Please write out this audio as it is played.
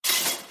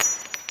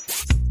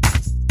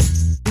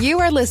You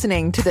are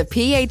listening to the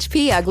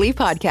PHP Ugly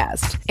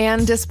podcast.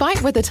 And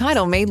despite what the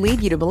title may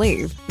lead you to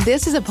believe,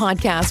 this is a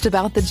podcast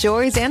about the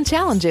joys and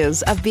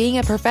challenges of being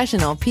a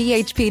professional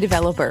PHP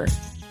developer.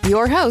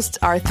 Your hosts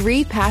are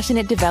three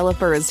passionate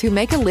developers who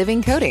make a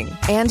living coding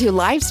and who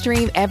live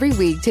stream every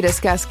week to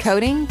discuss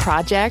coding,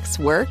 projects,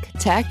 work,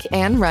 tech,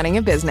 and running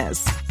a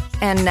business.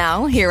 And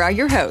now, here are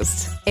your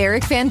hosts,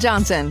 Eric Van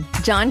Johnson,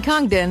 John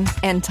Congdon,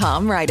 and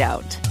Tom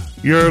Rideout.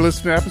 You're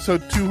listening to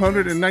episode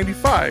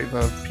 295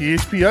 of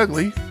PHP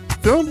Ugly,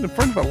 filmed in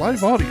front of a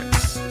live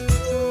audience.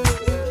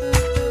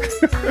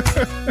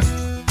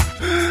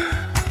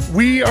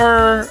 We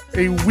are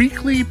a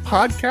weekly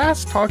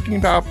podcast talking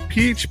about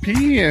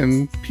PHP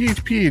and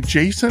PHP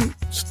adjacent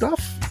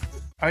stuff.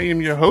 I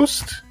am your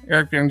host,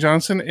 Eric Van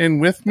Johnson,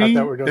 and with me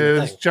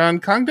is John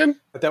Congdon.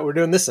 I thought we were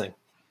doing this thing.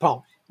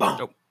 Boom,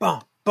 boom,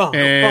 boom, boom,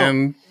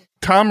 and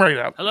Tom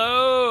Rideout.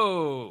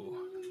 Hello.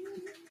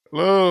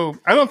 Hello.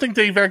 I don't think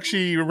they've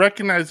actually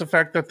recognized the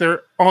fact that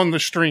they're on the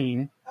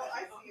stream. Oh,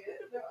 I see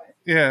it. No,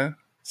 Yeah.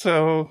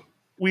 So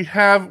we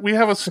have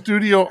a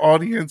studio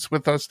audience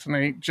with us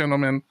tonight,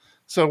 gentlemen.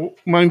 So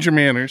mind your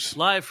manners.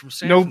 Live from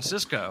San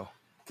Francisco.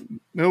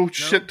 No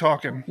shit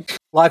talking.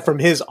 Live from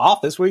his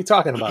office. What are you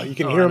talking about? You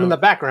can hear him in the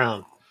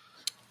background.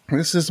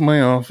 This is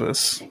my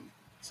office.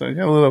 So I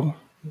got a little.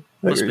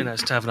 Must be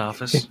nice to have an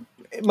office.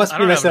 It must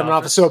be nice to have an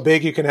office so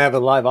big you can have a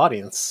live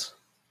audience.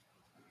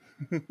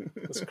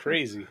 That's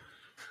crazy.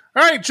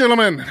 All right,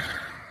 gentlemen.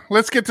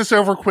 Let's get this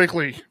over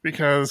quickly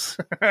because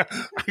I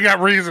got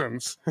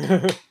reasons.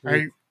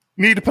 I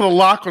need to put a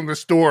lock on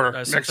this door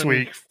next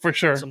week for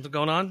sure. Something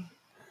going on?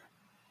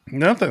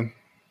 Nothing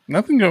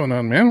going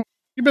on, man. What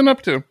you been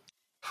up to?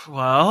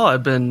 Well,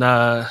 I've been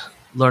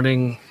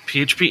learning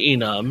PHP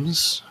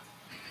enums.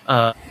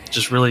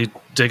 Just really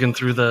digging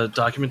through the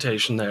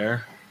documentation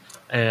there,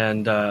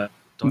 and don't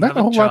not have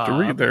a whole job, lot to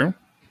read there.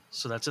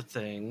 So that's a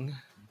thing.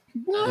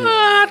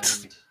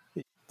 What?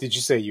 Did you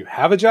say you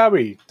have a job or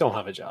you don't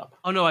have a job?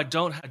 Oh no, I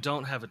don't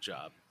have a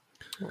job.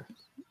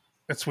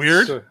 That's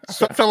weird. I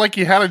felt like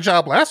you had a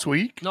job last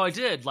week. No, I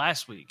did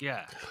last week.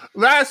 Yeah,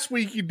 last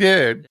week you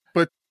did,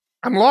 but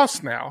I'm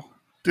lost now.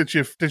 Did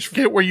you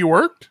forget where you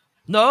worked?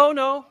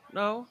 No.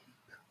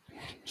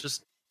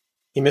 Just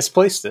he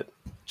misplaced it.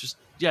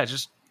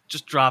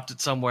 Just dropped it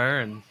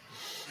somewhere, and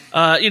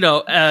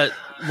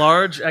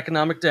large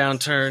economic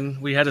downturn.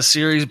 We had a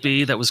Series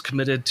B that was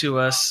committed to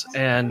us,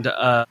 and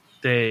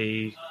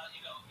they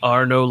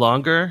are no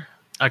longer.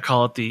 I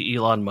call it the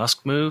Elon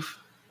Musk move.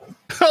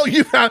 Oh,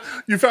 you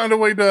found a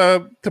way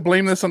to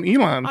blame this on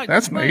Elon.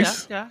 That's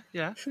nice.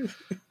 Yeah.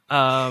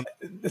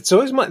 That's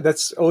always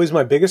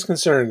my biggest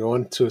concern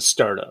going to a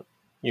startup.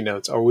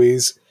 It's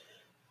always,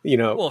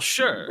 Well,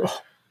 sure.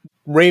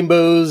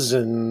 Rainbows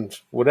and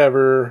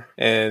whatever,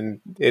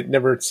 and it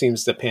never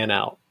seems to pan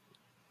out.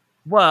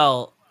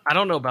 Well, I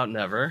don't know about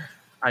never.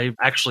 I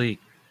actually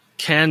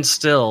can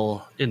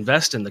still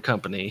invest in the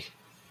company.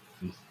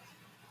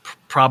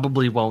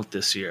 Probably won't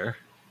this year.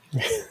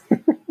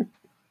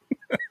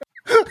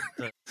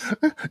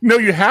 No,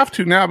 you have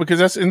to now because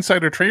that's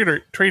insider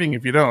trading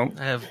if you don't.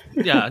 I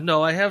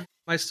have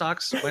my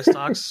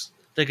stocks.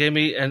 They gave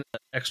me an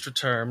extra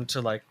term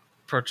to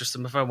purchase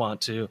them if I want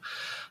to.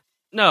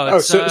 No,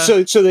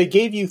 so they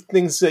gave you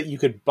things that you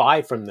could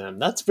buy from them.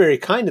 That's very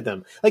kind of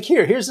them.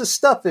 Here's the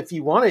stuff. If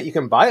you want it, you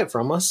can buy it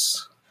from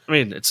us. I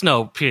mean, it's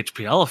no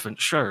PHP elephant,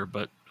 sure,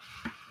 but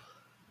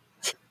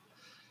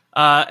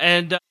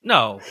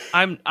no,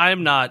 I'm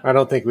not. I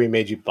don't think we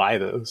made you buy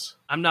those.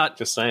 I'm not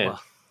just saying.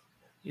 Well,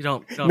 you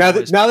don't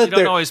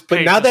always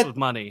pay us with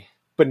money.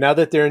 But now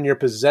that they're in your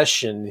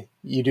possession,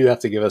 you do have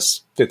to give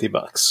us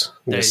 $50.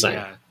 I'm just saying.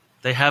 Yeah,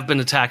 they have been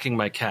attacking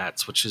my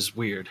cats, which is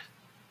weird.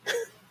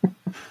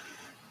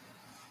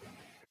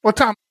 Well,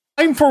 Tom,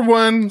 I'm for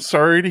one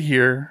sorry to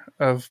hear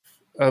of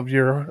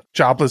your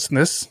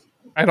joblessness.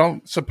 I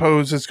don't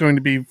suppose it's going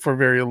to be for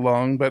very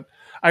long, but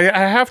I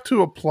have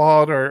to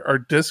applaud our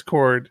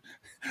Discord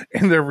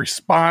and their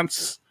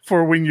response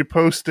for when you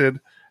posted,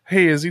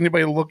 "Hey, is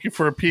anybody looking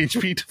for a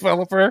PHP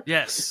developer?"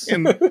 Yes,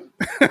 and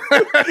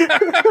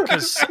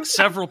because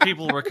several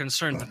people were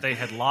concerned that they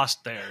had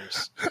lost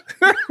theirs.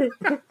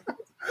 I'm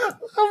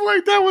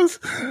like, that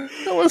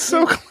was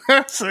so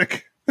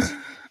classic.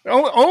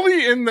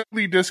 Only in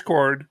the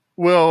Discord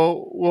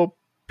will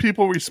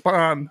people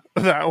respond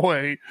that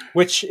way.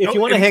 Which, if you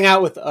want to hang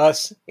out with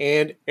us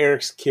and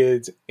Eric's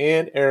kids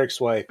and Eric's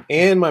wife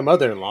and my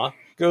mother-in-law,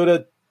 go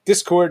to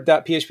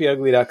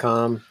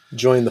discord.phpugly.com.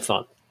 Join the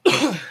fun.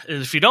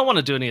 If you don't want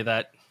to do any of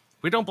that,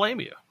 we don't blame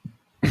you.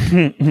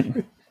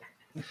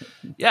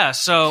 Yeah,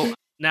 so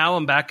now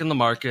I'm back in the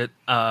market.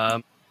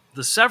 The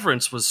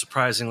severance was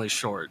surprisingly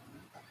short.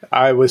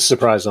 I was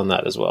surprised on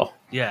that as well.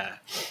 Yeah.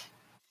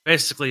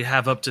 Basically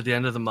have up to the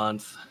end of the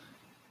month.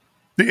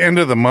 The end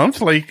of the month?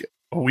 Like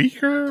a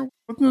week or?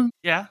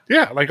 Yeah.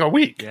 Yeah, like a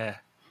week. Yeah.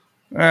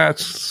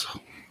 That's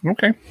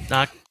okay.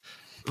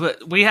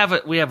 But we have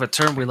a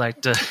term we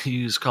like to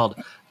use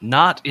called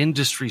not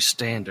industry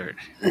standard.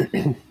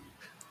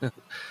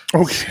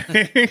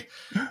 Okay.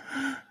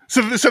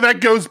 So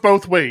that goes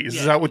both ways. Yeah.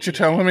 Is that what you're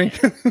telling me?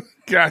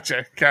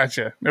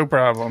 Gotcha. No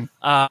problem.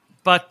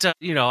 But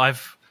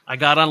I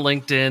got on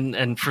LinkedIn,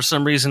 and for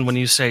some reason, when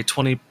you say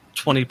 20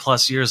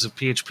 plus years of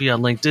PHP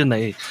on LinkedIn,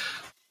 they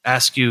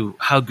ask you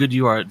how good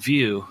you are at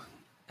Vue,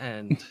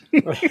 and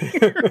I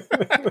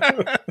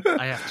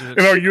have to.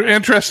 And are you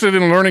interested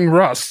in learning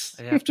Rust?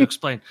 I have to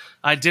explain.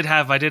 I did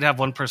have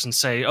one person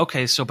say,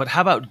 "Okay, but how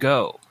about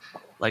Go?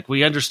 Like,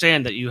 we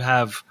understand that you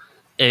have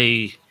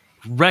a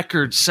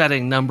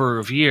record-setting number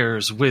of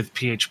years with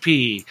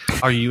PHP.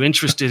 Are you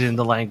interested in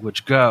the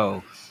language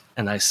Go?"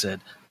 And I said,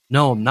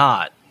 "No, I'm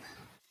not.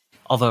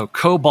 Although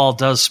COBOL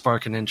does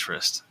spark an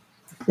interest."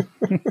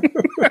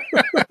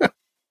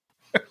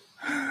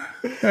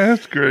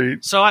 That's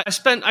great. So I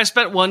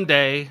spent one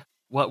day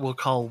what we'll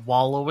call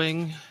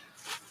wallowing,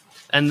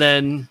 and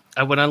then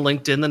I went on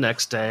LinkedIn the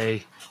next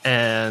day,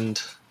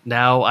 and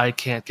now I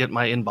can't get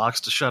my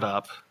inbox to shut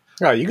up.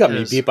 Oh, you got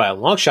me beat by a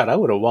long shot. I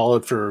would have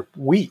wallowed for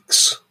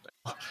weeks.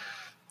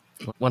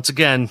 Once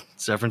again,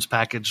 severance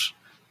package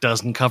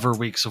doesn't cover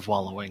weeks of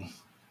wallowing.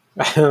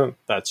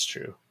 That's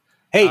true.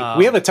 Hey,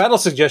 we have a title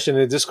suggestion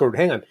in the Discord.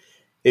 Hang on.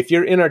 If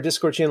you're in our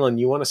Discord channel and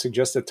you want to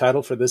suggest a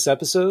title for this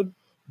episode,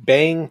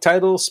 bang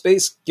title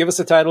space, give us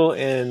a title,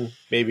 and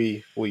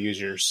maybe we'll use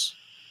yours.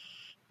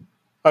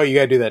 Oh, you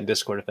got to do that in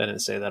Discord if I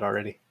didn't say that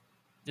already.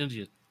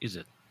 Is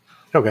it?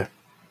 Okay.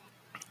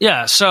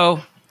 Yeah,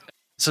 so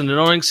it's an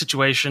annoying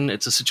situation.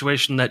 It's a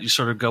situation that you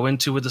sort of go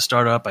into with a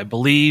startup. I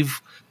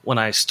believe when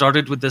I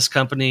started with this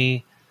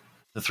company,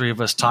 the three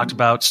of us talked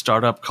about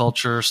startup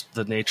culture,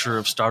 the nature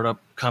of startup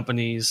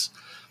companies.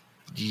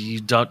 You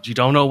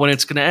don't know when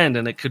it's going to end,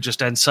 and it could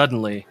just end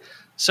suddenly.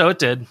 So it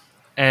did,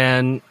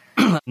 and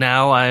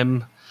now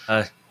I'm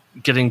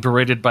getting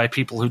berated by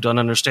people who don't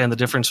understand the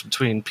difference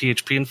between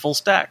PHP and full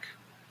stack.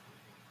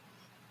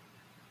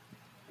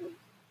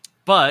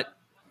 But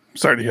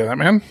sorry to hear that,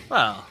 man.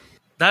 Well,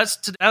 that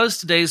was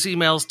today's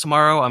emails.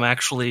 Tomorrow, I'm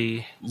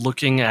actually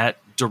looking at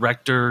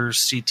director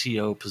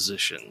CTO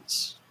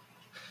positions.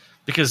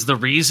 Because the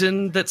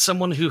reason that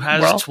someone who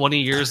has 20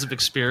 years of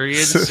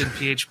experience in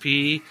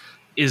PHP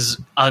is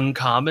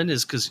uncommon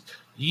is because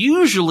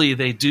usually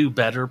they do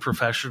better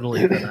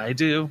professionally than I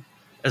do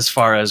as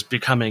far as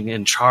becoming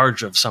in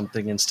charge of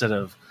something instead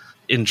of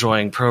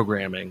enjoying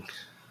programming.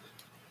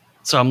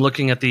 So I'm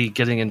looking at the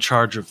getting in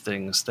charge of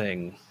things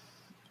thing.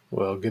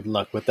 Well, good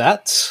luck with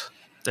that.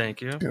 Thank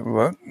you. Good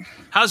luck.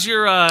 How's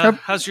your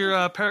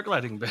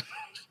paragliding been?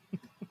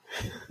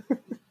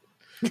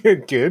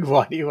 Good.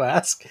 Why do you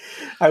ask?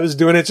 I was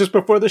doing it just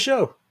before the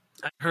show.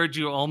 I heard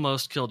you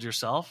almost killed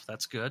yourself.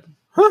 That's good.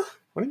 Huh?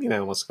 What do you mean I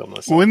almost killed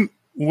myself?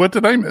 What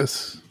did I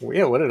miss?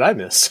 Yeah, what did I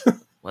miss?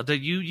 Well,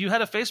 you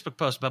had a Facebook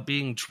post about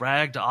being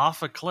dragged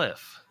off a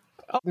cliff.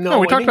 No,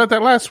 we talked about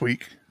that last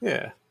week.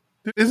 Yeah.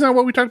 Isn't that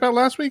what we talked about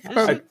last week?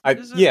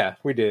 Yeah,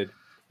 we did.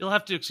 You'll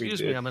have to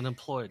excuse me. I'm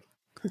unemployed.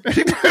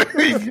 You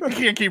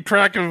can't keep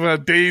track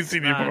of days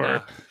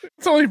anymore.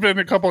 It's only been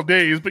a couple of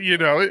days, but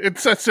it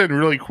sets in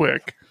really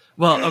quick.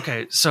 Well,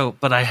 okay,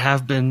 but I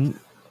have been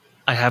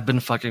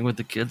fucking with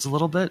the kids a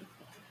little bit,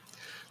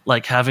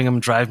 like having them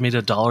drive me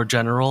to Dollar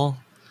General,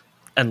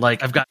 and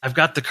like I've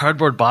got the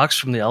cardboard box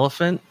from the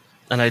elephant,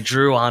 and I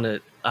drew on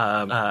it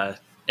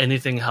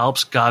anything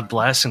helps, God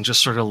bless, and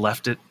just sort of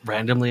left it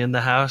randomly in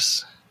the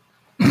house.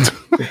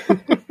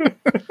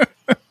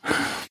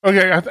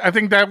 Okay, I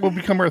think that will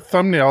become our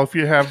thumbnail if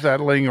you have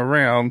that laying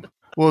around.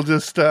 We'll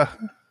just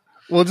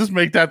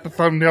make that the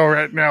thumbnail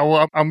right now.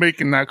 Well, I'm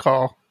making that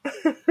call.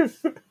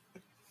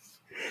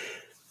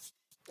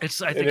 It's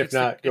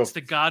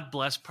the God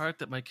bless part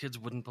that my kids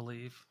wouldn't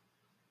believe.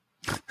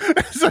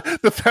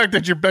 The fact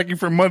that you're begging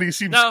for money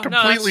seems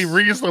completely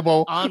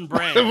reasonable. On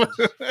brand.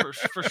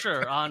 for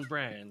sure, on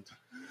brand.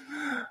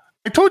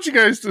 I told you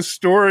guys the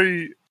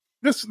story.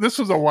 This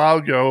was a while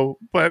ago,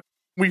 but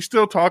we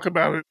still talk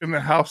about it in the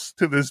house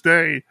to this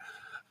day.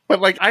 But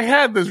like, I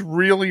had this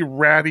really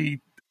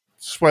ratty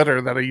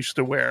sweater that I used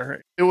to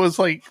wear. It was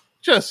like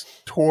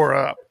just tore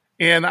up.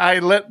 And I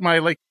let my,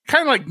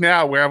 kind of like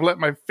now where I've let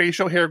my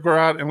facial hair grow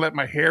out and let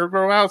my hair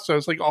grow out. So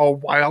it's like all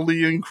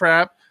wildy and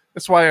crap.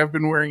 That's why I've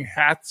been wearing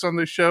hats on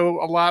the show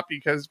a lot,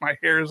 because my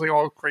hair is like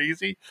all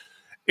crazy.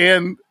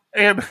 And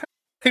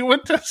I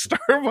went to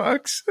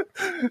Starbucks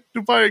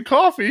to buy a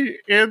coffee,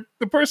 and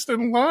the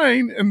person in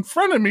line in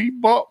front of me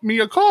bought me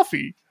a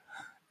coffee.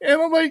 And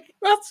I'm like,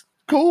 that's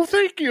cool,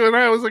 thank you. And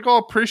I was like all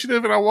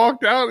appreciative, and I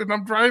walked out, and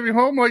I'm driving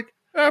home like,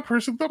 that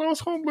person thought I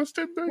was homeless,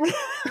 didn't they?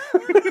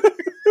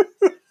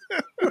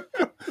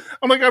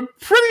 I'm like, I'm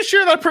pretty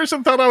sure that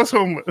person thought I was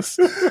homeless.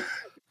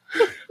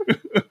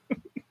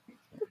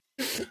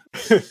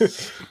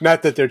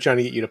 Not that they're trying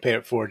to get you to pay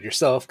it forward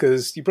yourself,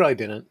 because you probably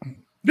didn't.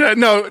 Yeah,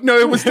 no,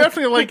 it was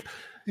definitely like,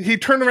 he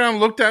turned around,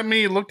 looked at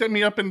me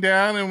up and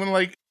down, and went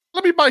like,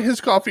 let me buy his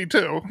coffee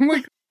too. I'm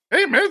like,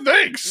 hey man,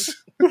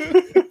 thanks.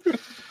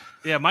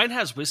 Yeah, mine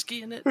has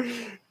whiskey in it.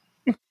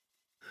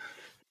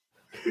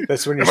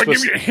 That's when you're if I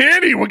give you a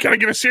handy, what, can I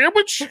get a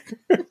sandwich?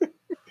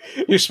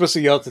 You're supposed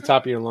to yell at the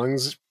top of your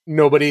lungs.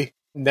 Nobody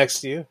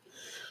next to you.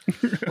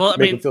 Well, I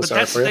mean, but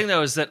that's the thing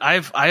though, is that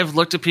I've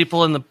looked at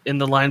people in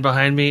the line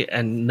behind me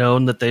and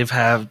known that they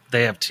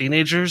have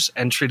teenagers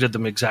and treated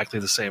them exactly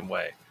the same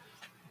way.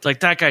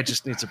 Like, that guy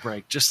just needs a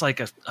break, just like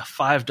a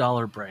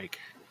 $5 break.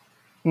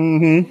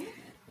 Mm-hmm.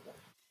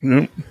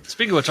 Yep.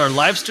 Speaking of which, our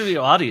live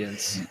studio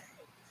audience,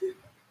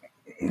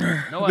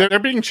 they're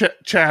being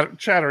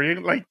chattery.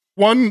 Like,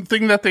 one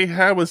thing that they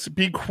had was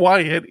be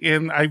quiet,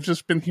 and I've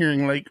just been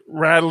hearing like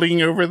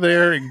rattling over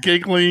there and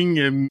giggling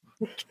and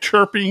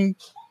chirping.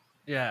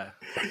 Yeah.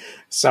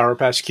 Sour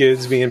Patch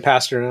Kids being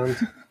passed around.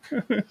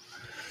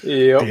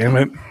 Yep. Damn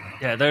it.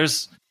 Yeah,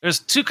 there's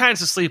two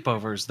kinds of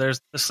sleepovers.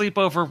 There's the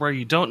sleepover where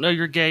you don't know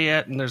you're gay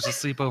yet, and there's the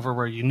sleepover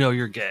where you know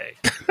you're gay.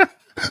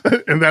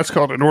 And that's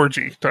called an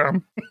orgy,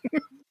 Tom.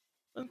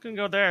 I can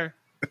go there.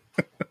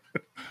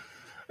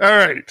 All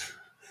right.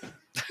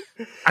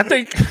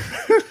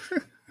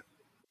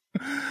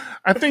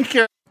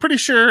 Pretty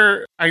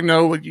sure I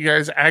know what you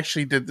guys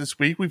actually did this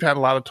week. We've had a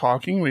lot of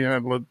talking. We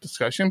had a lot of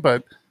discussion,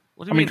 but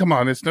I mean, come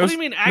on. It's no, what do you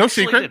mean no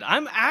secret. Did?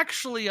 I'm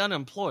actually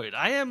unemployed.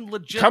 I am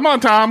legit. Come on,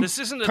 Tom. This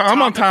isn't a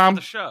topic for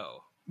the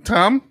show.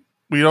 Tom,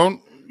 you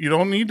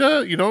don't need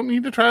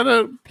to try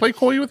to play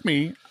coy with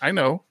me. I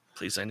know.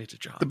 Please, I need a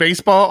job. The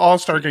baseball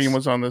All-Star game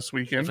was on this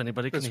weekend. If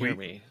anybody can hear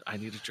me, I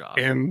need a job.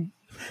 And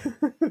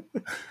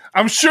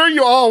I'm sure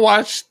you all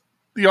watched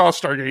the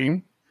All-Star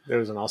game. There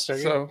was an All-Star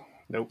game? So,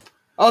 nope.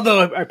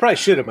 Although I probably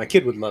should have. My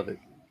kid would love it.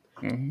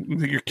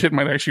 Your kid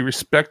might actually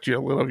respect you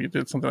a little if you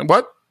did something.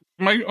 What?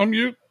 Am I on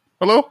mute?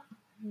 Hello?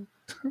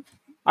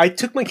 I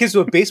took my kids to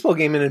a baseball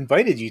game and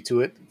invited you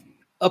to it.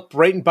 Up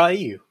right by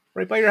you.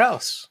 Right by your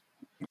house.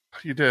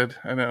 You did.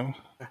 I know.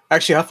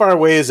 Actually, how far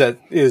away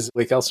is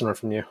Lake Elsinore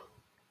from you?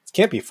 It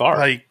can't be far.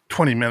 Like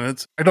 20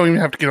 minutes. I don't even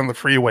have to get on the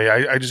freeway.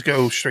 I just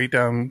go straight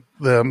down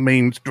the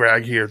main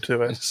drag here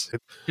to it.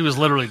 He was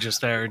literally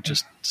just there and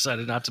just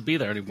decided not to be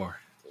there anymore.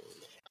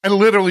 I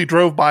literally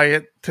drove by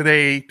it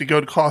today to go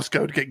to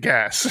Costco to get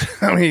gas.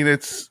 I mean,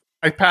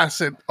 I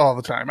pass it all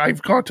the time.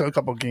 I've gone to a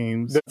couple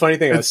games. The funny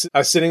thing, I was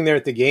sitting there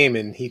at the game,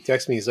 and he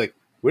texted me. He's like,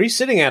 "Where are you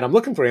sitting at? I'm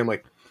looking for you." I'm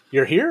like,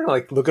 "You're here?"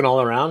 Like, looking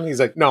all around. He's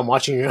like, "No, I'm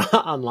watching you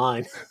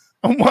online."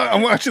 I'm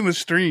watching the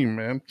stream,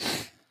 man.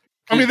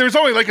 I mean, there's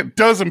only like a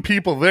dozen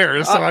people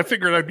there, so I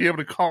figured I'd be able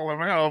to call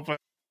them out. But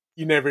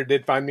you never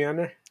did find me on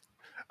there?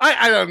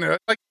 I don't know.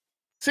 Like,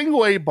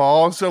 single A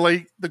ball, so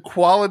like the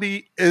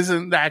quality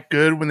isn't that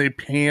good when they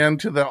pan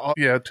to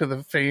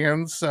the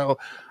fans. So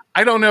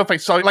I don't know if I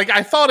saw you. Like,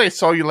 I thought I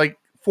saw you like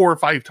 4 or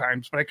 5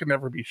 times, but I could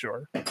never be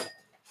sure.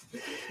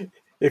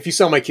 If you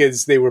saw my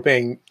kids, they were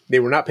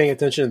not paying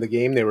attention to the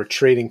game. They were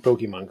trading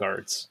Pokemon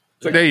cards.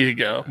 Like, there you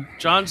go.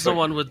 John's the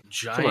one with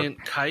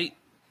giant kite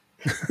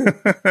and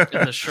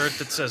the shirt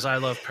that says "I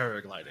love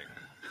paragliding."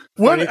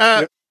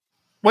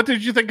 What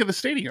did you think of the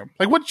stadium?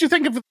 Like, what did you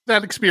think of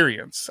that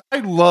experience? I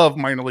love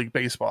minor league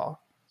baseball.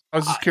 I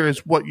was just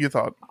curious what you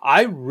thought.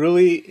 I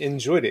really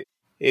enjoyed it.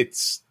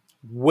 It's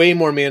way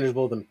more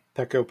manageable than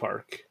Petco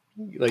Park.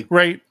 Like,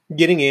 right,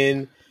 getting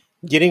in,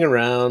 getting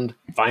around,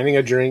 finding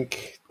a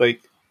drink.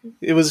 Like,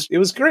 it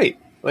was great.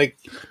 Like,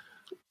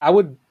 I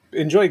would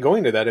enjoy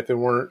going to that if it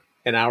weren't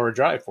an hour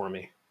drive for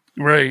me.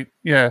 Right.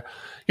 Yeah.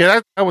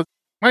 That was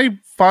my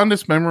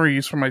fondest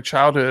memories from my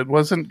childhood.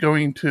 Wasn't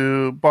going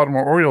to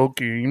Baltimore Oriole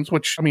games,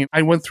 which, I mean,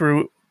 I went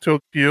through to a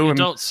few. You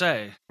don't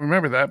say.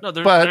 Remember that. No,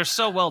 they're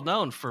so well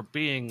known for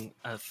being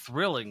a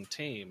thrilling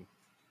team.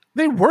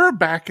 They were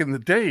back in the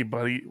day,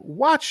 buddy.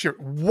 Watch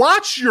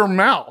your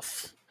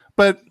mouth.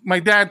 But my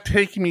dad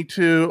taking me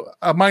to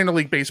a minor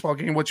league baseball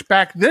game, which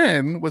back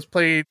then was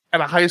played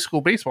at a high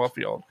school baseball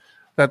field,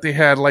 that they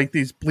had like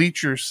these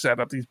bleachers set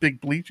up, these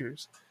big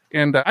bleachers.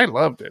 And I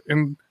loved it.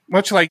 And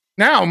much like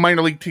now,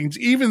 minor league teams,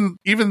 even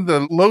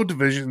the low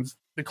divisions,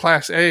 the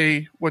Class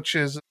A, which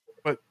is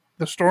what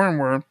the Storm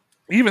were,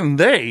 even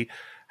they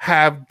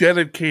have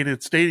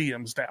dedicated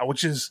stadiums now,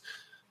 which is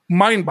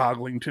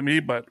mind-boggling to me,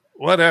 but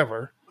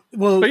whatever.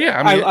 Well, but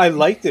yeah, I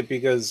liked it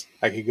because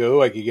I could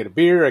get a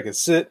beer, I could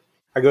sit.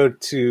 I go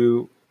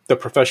to the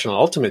professional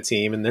ultimate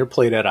team, and they're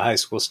played at a high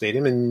school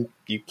stadium, and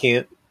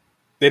they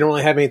don't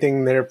really have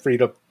anything there for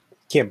you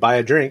can't buy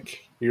a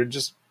drink. You're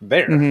just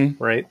there,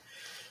 right?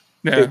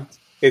 Yeah.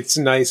 It's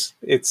nice.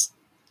 It's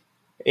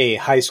a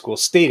high school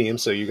stadium,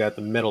 so you got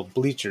the metal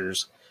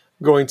bleachers.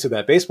 Going to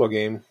that baseball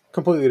game,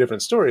 completely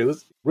different story. It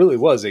really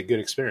was a good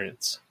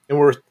experience.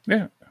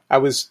 And I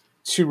was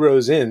 2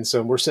 rows in,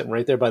 so we're sitting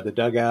right there by the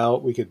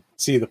dugout. We could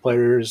see the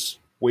players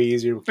way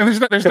easier. And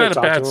there's not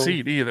a bad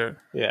seat either.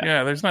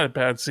 Yeah, there's not a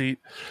bad seat.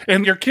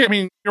 And your kid, I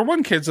mean, your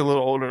one kid's a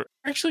little older.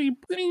 Actually,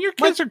 I mean, your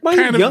kids are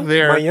kind of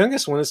there. My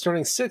youngest one is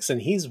turning 6,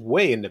 and he's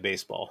way into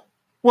baseball.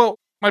 Well,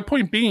 my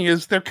point being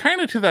is they're kind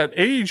of to that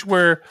age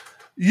where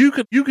you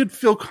could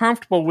feel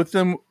comfortable with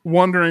them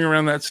wandering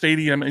around that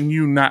stadium and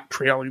you not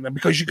trailing them,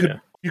 because you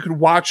could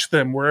watch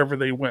them wherever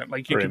they went.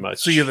 Like, you could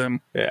see them.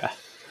 Yeah.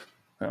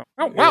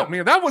 Oh, wow,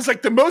 man, that was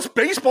like the most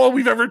baseball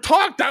we've ever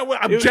talked.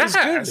 I'm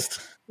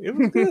jazzed. It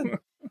was good.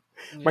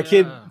 My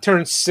kid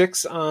turned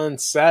 6 on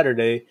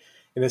Saturday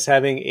and is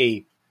having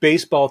a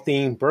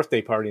baseball-themed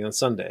birthday party on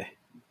Sunday.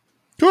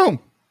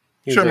 Cool.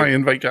 Sure, my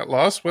invite got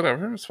lost.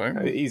 Whatever, it's fine.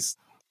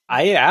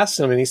 I asked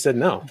him, and he said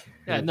no.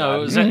 Yeah,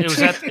 no,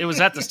 it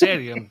was at the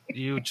stadium.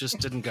 You just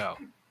didn't go.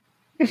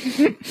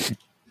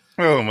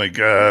 Oh my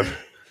god!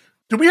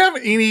 Do we have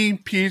any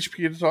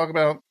PHP to talk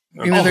about?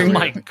 Anything? Oh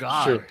my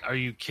god! Sure. Are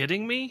you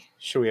kidding me?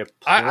 Sure, we have.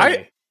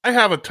 I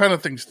have a ton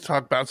of things to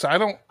talk about, so I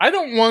don't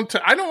want to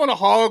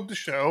hog the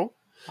show.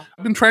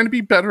 I've been trying to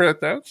be better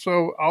at that,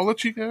 so I'll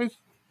let you guys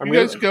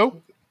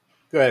go.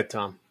 Go ahead,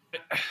 Tom.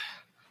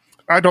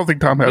 I don't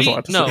think Tom has a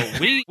lot to say.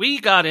 No,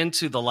 we got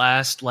into the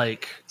last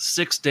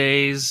 6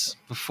 days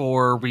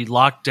before we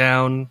locked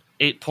down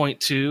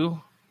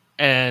 8.2,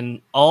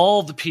 and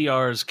all the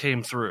PRs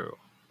came through.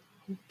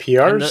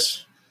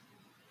 PRs?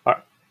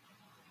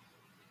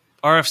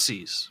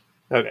 RFCs.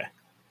 Okay.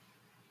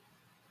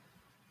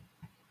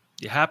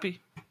 You happy?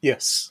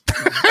 Yes.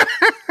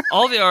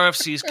 All the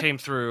RFCs came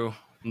through,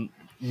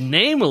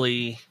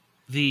 namely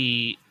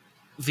the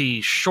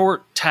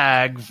short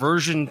tag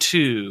version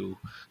 2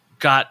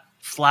 got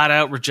flat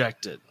out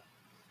rejected.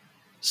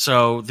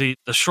 So the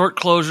short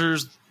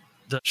closures,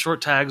 the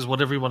short tags,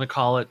 whatever you want to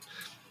call it,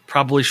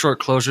 probably short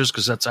closures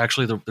because that's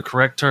actually the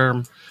correct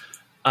term.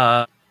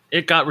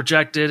 It got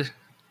rejected.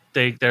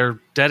 They're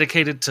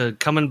dedicated to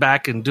coming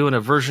back and doing a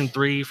version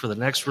 3 for the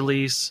next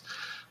release,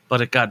 but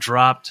it got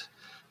dropped.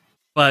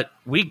 But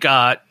we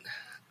got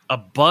a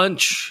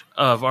bunch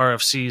of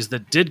RFCs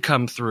that did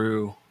come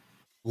through.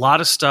 A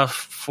lot of stuff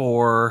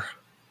for,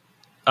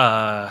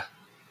 that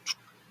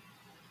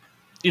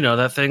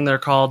thing they're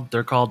called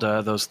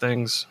those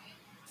things.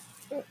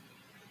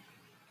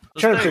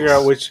 Trying to figure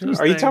out which.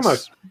 Are you talking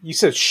about? You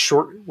said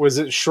short. Was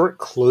it short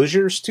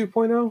closures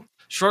 2.0?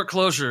 Short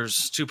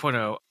closures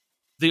 2.0.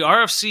 The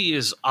RFC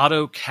is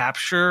auto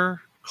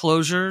capture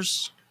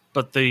closures,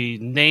 but the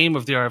name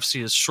of the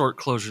RFC is short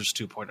closures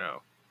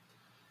 2.0.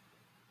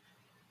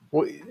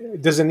 Well,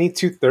 does it need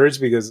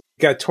 2/3? Because it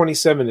got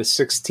 27 to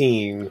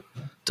 16.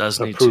 Does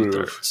need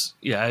 2/3.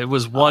 Yeah, it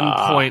was 1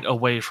 point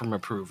away from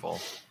approval.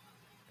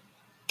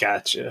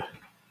 Gotcha.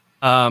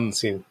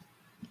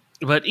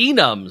 But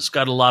enums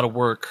got a lot of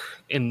work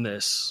in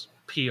this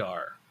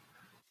PR.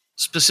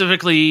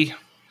 Specifically,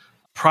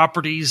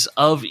 properties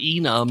of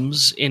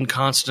enums in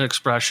constant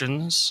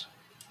expressions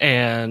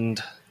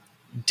and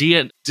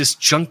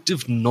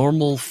disjunctive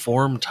normal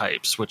form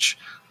types, which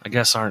I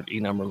guess aren't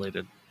enum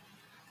related.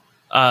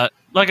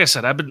 Like I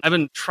said, I've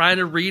been trying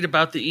to read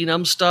about the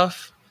enum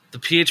stuff. The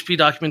PHP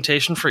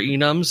documentation for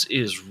enums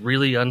is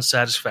really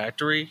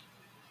unsatisfactory.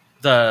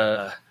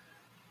 The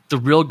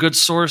real good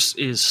source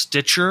is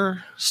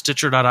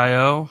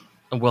Stitcher.io,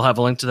 and we'll have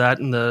a link to that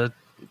in the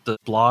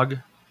blog,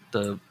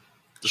 the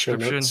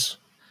description.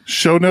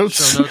 Show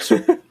notes,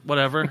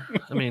 whatever.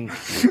 I mean,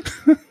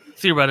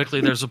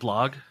 theoretically, there's a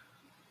blog.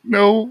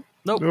 Nope.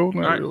 No,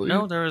 not really.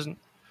 No, there isn't.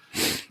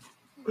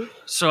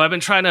 So I've been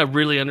trying to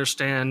really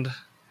understand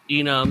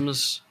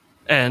enums,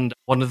 and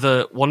one of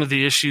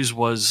the issues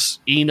was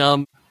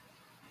enum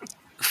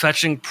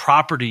fetching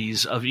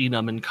properties of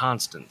enum in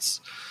constants.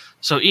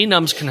 So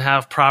enums can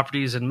have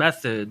properties and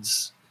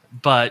methods,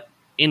 but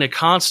in a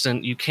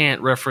constant, you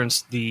can't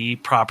reference the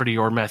property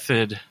or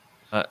method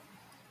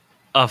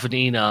of an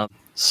enum.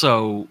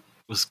 So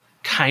it was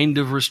kind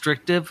of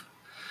restrictive.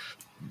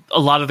 A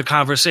lot of the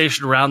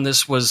conversation around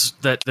this was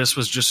that this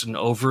was just an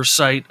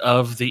oversight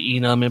of the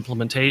enum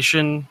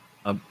implementation,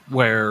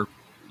 where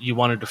you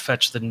wanted to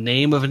fetch the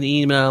name of an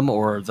enum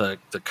or the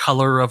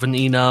color of an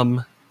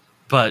enum,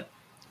 but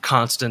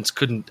constants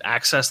couldn't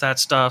access that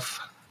stuff.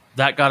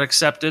 That got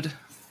accepted.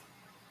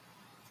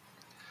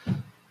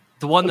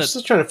 The one I'm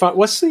still trying to find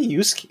what's the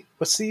use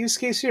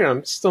case here.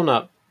 I'm still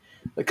not,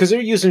 because they're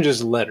using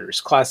just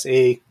letters, class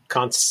A,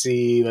 const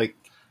C.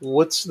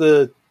 What's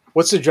the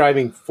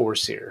driving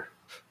force here?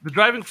 The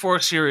driving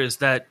force here is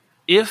that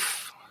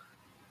if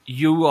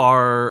you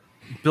are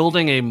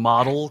building a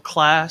model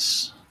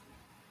class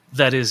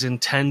that is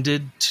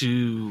intended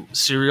to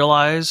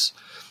serialize,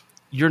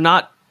 you're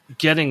not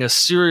getting a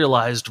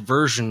serialized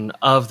version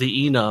of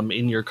the enum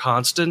in your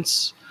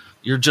constants.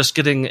 You're just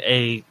getting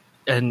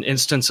an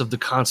instance of the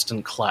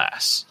constant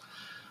class.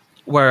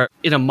 Where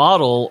in a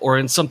model or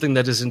in something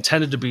that is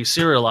intended to be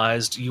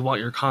serialized, you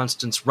want your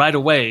constants right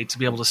away to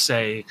be able to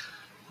say,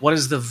 what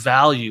is the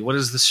value? What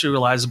is the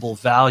serializable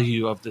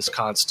value of this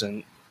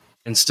constant,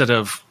 instead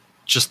of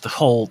just the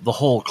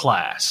whole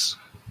class?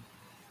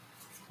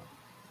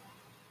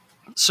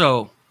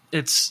 So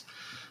it's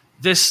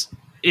this.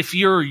 If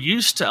you're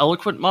used to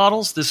eloquent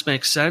models, this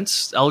makes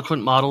sense.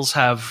 Eloquent models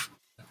have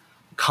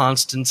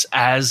constants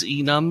as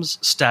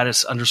enums,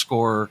 status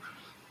underscore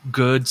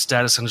good,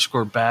 status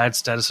underscore bad,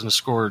 status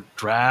underscore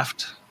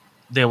draft.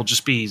 They will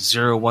just be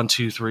 0, 1,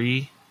 2,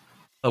 3.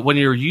 But when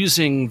you're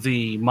using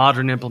the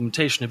modern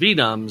implementation of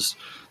enums,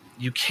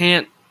 you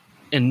can't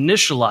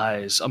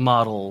initialize a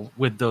model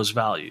with those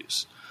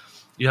values.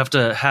 You have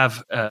to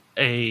have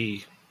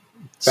a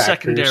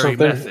secondary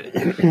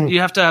method.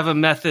 You have to have a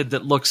method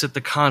that looks at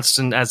the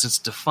constant as it's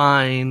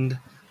defined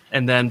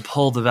and then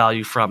pull the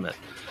value from it.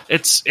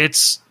 This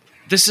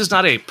is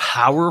not a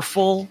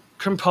powerful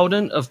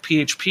component of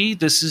PHP.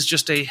 This is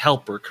just a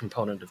helper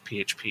component of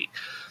PHP.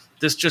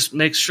 This just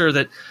makes sure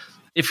that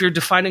if you're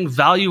defining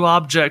value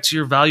objects,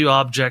 your value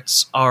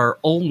objects are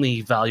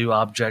only value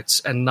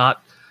objects and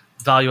not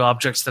value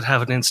objects that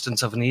have an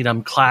instance of an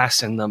enum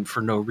class in them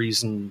for no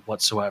reason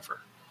whatsoever.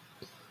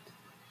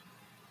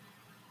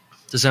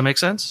 Does that make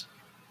sense?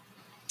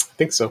 I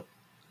think so.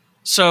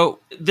 So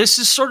this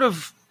is sort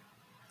of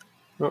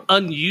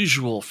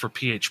unusual for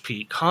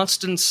PHP.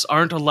 Constants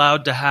aren't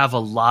allowed to have a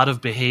lot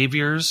of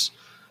behaviors.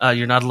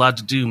 You're not allowed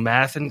to do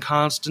math in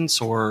constants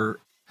or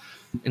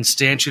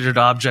instantiated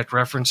object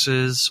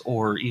references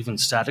or even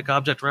static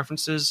object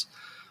references.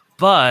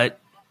 But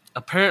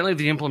apparently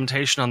the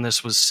implementation on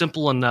this was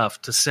simple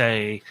enough to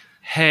say,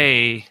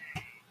 hey,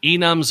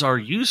 enums are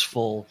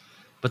useful,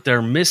 but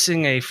they're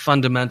missing a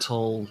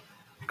fundamental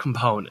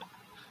component,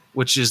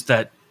 which is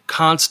that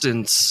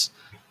constants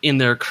in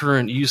their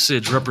current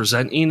usage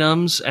represent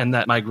enums, and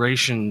that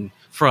migration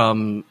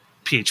from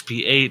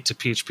PHP 8 to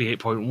PHP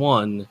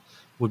 8.1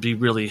 would be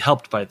really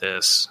helped by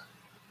this.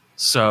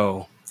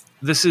 So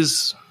this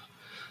is,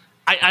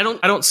 I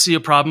don't see a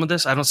problem with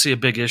this. I don't see a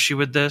big issue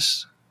with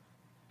this.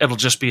 It'll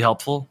just be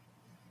helpful.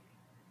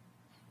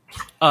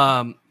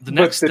 The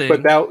next thing,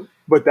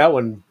 but that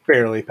one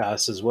barely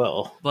passed as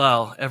well.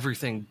 Well,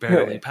 everything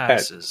barely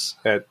passes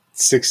at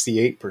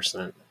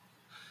 68%.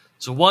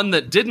 So one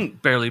that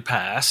didn't barely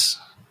pass,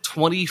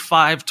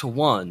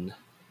 25-1,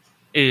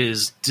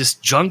 is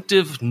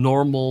disjunctive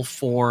normal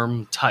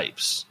form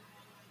types.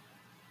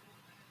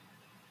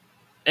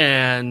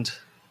 And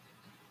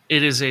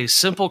it is a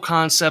simple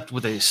concept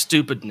with a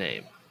stupid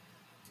name.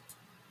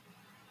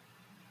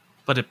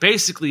 But it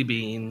basically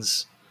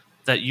means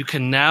that you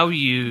can now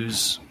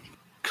use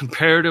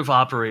comparative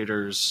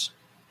operators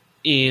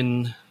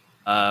in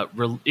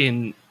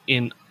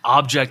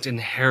object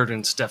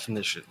inheritance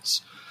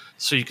definitions.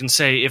 So you can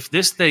say if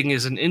this thing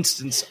is an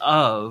instance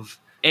of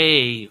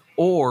A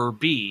or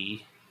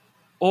B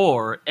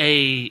or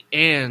A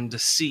and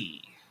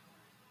C.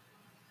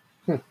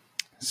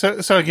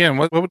 So again,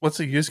 what's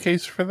the use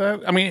case for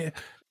that? I mean,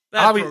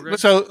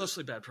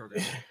 mostly bad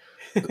program.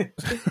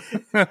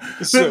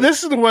 So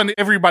this is the one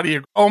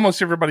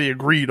almost everybody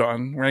agreed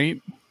on,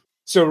 right?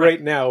 So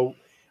right now,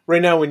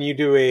 when you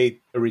do a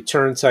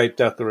return type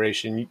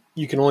declaration,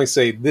 you can only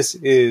say this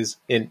is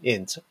an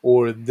int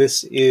or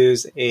this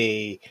is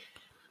a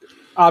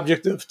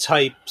object of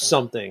type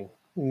something.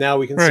 Now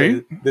we can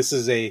say this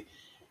is a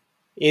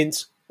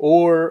int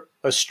or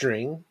a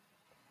string,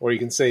 or you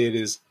can say it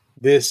is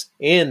this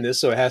and this.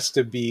 So it has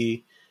to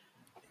be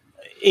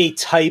a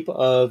type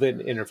of an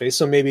interface.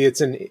 So maybe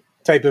it's an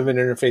type of an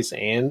interface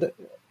and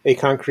a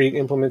concrete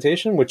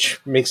implementation,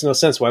 which makes no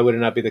sense. Why would it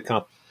not be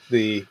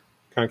the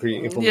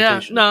concrete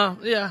implementation?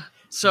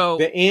 So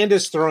the and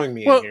is throwing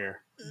me in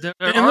here. Then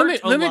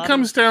it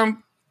comes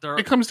down.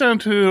 It comes down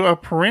to a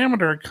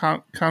parameter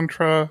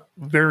contra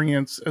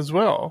variance as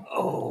well.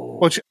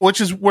 Oh, which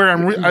is where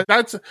I'm.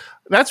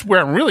 That's where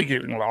I'm really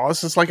getting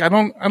lost. It's like I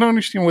don't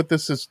understand what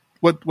this is.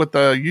 What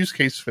the use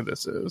case for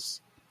this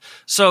is.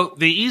 So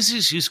the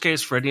easiest use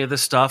case for any of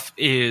this stuff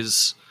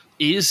is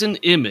an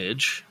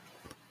image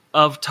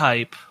of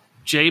type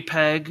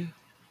JPEG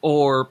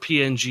or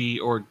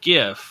PNG or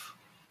GIF,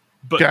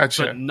 but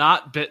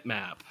not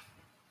bitmap,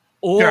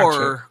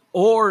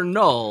 or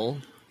null,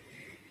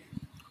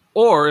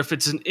 or if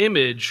it's an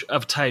image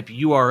of type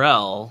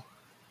URL.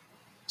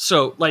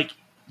 So,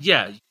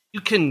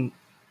 you can,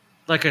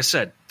 like I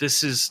said,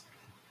 this is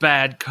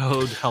bad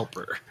code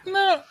helper.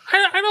 No,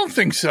 I don't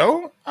think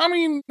so. I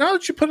mean, now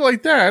that you put it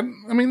like that,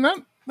 I mean that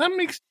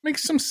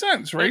makes some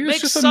sense, right? It's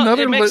just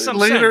another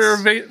later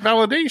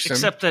validation.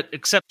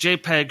 Except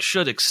JPEG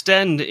should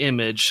extend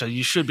image, so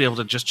you should be able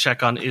to just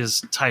check on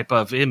is type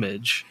of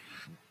image,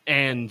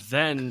 and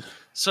then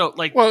so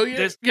like like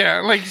you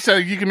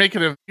said, you can make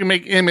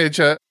image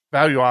a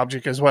value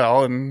object as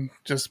well, and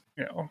just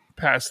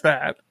pass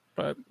that.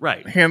 But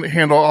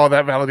handle all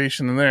that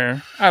validation in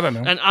there. I don't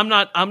know. And I'm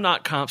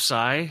not comp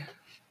sci.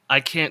 I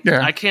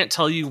can't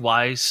tell you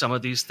why some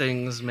of these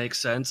things make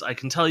sense. I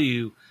can tell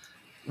you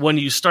when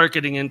you start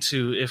getting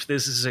into if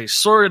this is a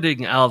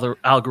sorting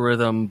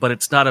algorithm, but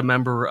it's not a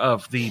member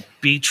of the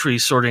B-tree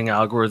sorting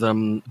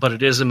algorithm, but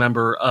it is a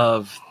member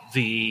of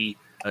the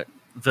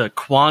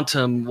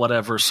quantum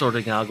whatever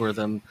sorting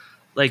algorithm.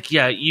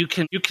 You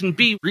can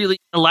be really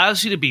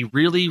allows you to be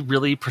really,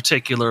 really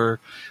particular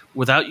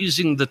without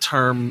using the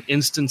term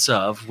instance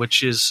of,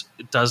 which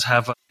it does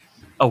have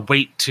a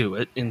weight to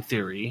it in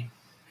theory.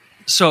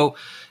 So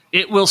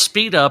it will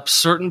speed up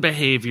certain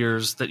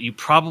behaviors that you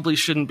probably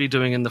shouldn't be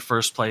doing in the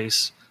first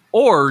place,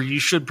 or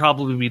you should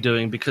probably be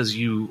doing because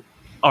you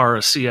are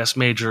a CS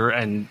major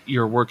and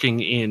you're working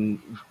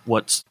in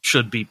what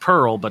should be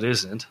Perl but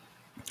isn't.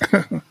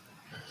 I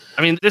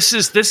mean, this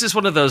is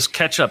one of those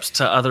catch-ups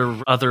to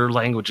other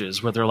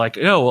languages where they're like,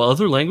 oh, well,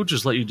 other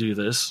languages let you do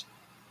this.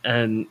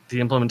 And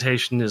the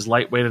implementation is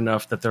lightweight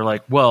enough that they're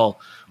like, well,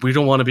 we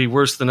don't want to be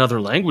worse than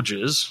other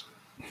languages.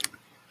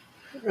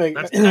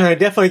 I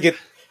definitely get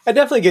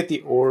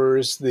the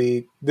ors,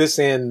 the this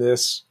and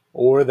this,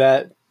 or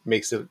that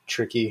makes it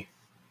tricky,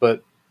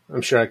 but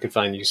I'm sure I could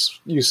find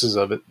uses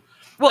of it.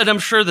 Well, and I'm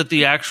sure that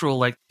the actual,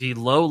 like, the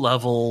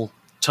low-level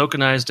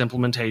tokenized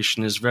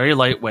implementation is very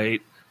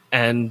lightweight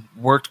and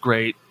worked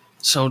great.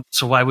 So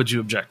why would you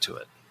object to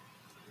it?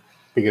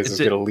 Because it's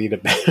going to lead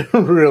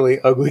a really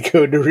ugly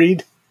code to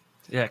read.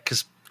 Yeah,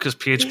 because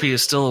PHP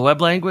is still a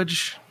web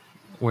language.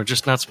 We're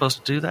just not supposed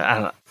to do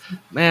that.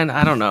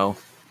 I don't know.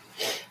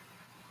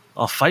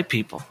 I'll fight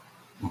people.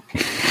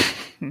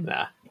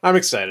 Nah, I'm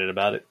excited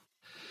about it.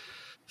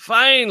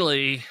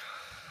 Finally,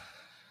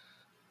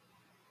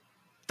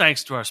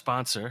 thanks to our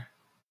sponsor.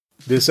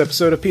 This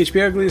episode of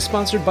PHP Ugly is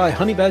sponsored by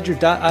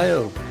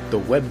honeybadger.io, the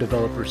web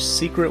developer's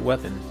secret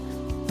weapon.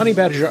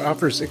 Honeybadger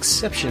offers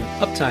exception,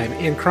 uptime,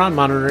 and cron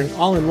monitoring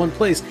all in one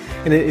place,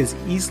 and it is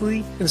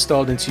easily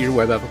installed into your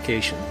web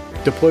application.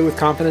 Deploy with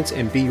confidence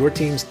and be your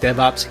team's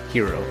DevOps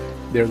hero.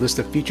 Their list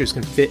of features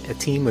can fit a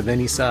team of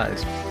any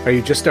size. Are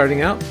you just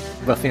starting out?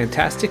 Have a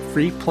fantastic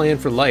free plan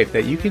for life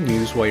that you can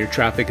use while your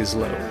traffic is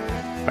low.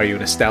 Are you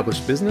an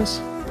established business?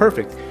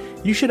 Perfect.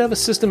 You should have a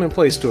system in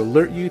place to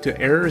alert you to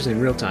errors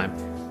in real time,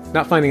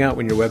 not finding out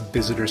when your web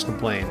visitors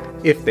complain,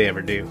 if they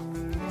ever do.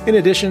 In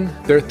addition,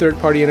 their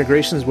third-party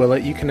integrations will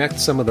let you connect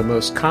some of the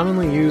most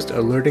commonly used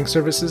alerting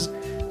services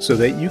so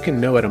that you can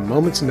know at a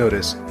moment's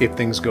notice if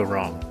things go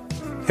wrong.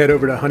 Head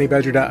over to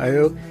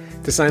honeybadger.io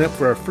to sign up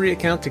for a free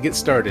account to get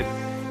started.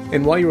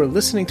 And while you are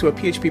listening to a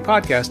PHP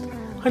podcast,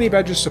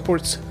 Honeybadger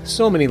supports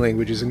so many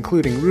languages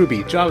including Ruby,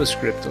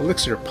 JavaScript,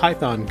 Elixir,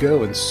 Python,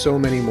 Go, and so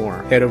many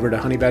more. Head over to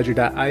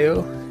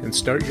honeybadger.io and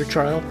start your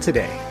trial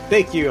today.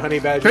 Thank you,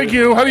 Honeybadger. Thank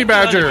you,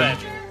 Honeybadger.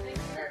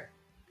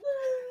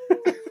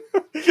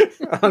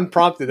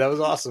 Unprompted, that was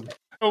awesome.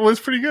 It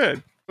was pretty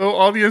good. Well,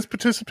 audience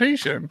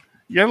participation.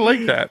 You gotta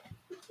like that.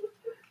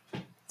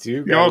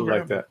 You gotta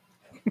like that.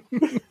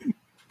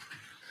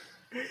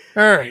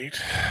 All right.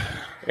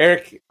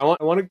 Eric, I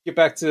want to get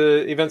back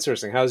to event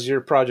sourcing. How's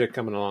your project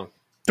coming along?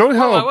 Don't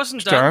help, I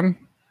wasn't done.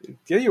 John.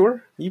 Yeah, you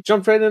were. You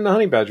jumped right into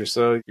Honeybadger,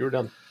 so you were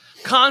done.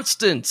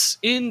 Constants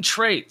in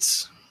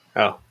traits.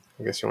 Oh,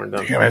 I guess you weren't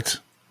done. Damn it.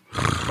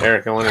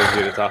 Eric, I wanted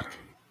you to talk.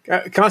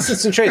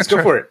 Constants and traits,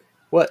 go for it.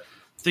 What?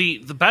 The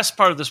best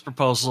part of this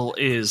proposal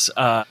is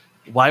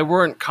why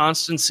weren't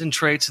constants in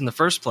traits in the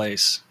first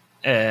place?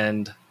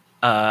 And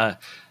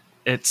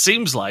it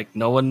seems like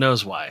no one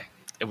knows why.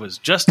 It was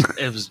just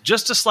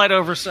a slight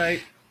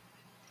oversight.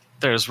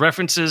 There's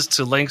references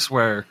to links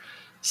where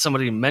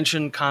somebody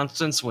mentioned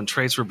constants when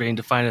traits were being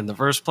defined in the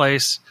first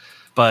place,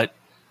 but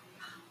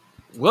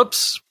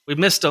whoops, we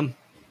missed them.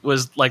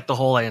 Was like the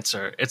whole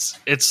answer.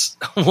 It's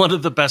one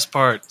of the best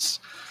parts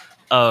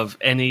of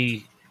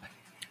any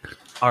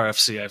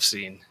RFC I've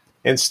seen.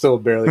 And still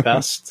barely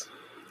passed.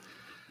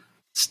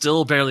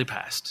 Still barely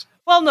passed.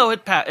 Well, no,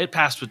 it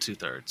passed with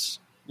 2/3.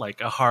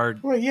 Like a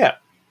hard. Well, yeah.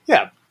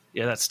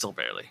 That's still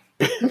barely.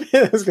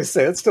 I was gonna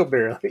say that's still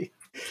barely.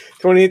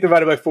 28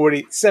 divided by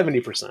 40,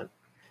 70%.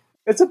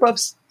 It's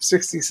above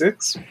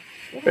 66.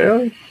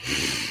 Barely.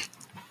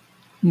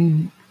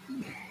 You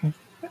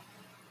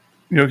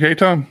okay,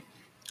 Tom?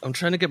 I'm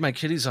trying to get my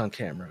kitties on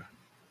camera.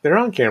 They're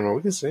on camera.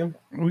 We can see them.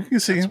 We can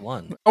see That's him.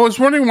 one. I was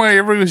wondering why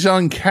everybody was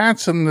yelling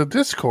cats in the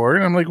Discord,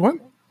 and I'm like, what?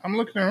 I'm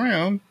looking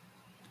around.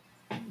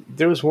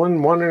 There was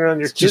one wandering around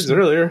your kids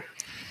earlier.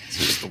 It's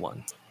just the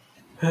one.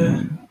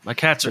 My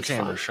cats are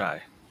camera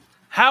shy.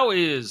 How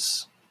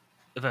is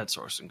event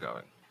sourcing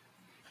going?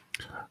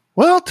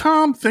 Well,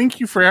 Tom, thank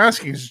you for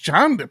asking.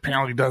 John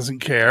apparently doesn't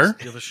care.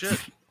 Give a shit.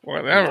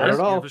 Whatever. Not at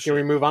all. Can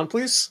we move on,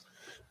 please?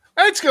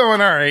 It's going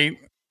all right.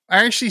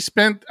 I actually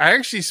spent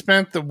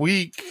the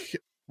week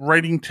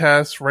writing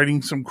tests,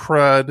 writing some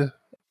CRUD,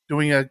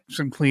 doing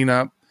some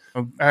cleanup.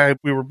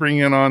 We were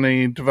bringing on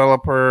a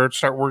developer to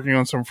start working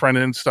on some front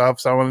end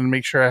stuff, so I wanted to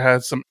make sure I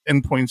had some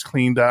endpoints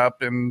cleaned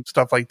up and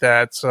stuff like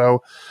that.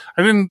 So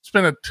I didn't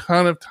spend a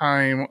ton of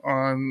time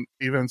on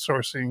event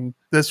sourcing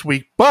this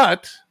week,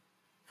 but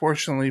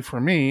fortunately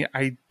for me,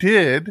 I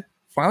did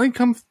finally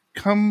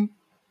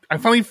I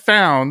finally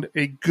found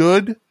a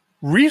good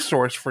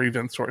resource for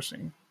event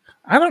sourcing.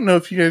 I don't know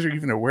if you guys are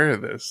even aware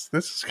of this.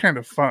 This is kind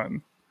of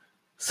fun.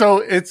 So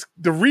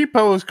the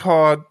repo is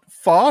called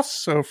FOSS,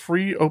 so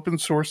free open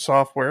source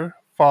software,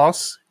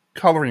 FOSS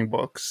coloring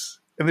books.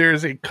 And there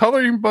is a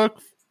coloring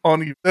book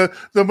on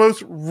the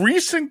most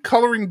recent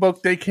coloring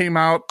book they came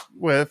out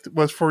with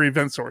was for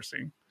event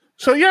sourcing.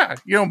 So yeah,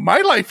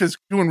 my life is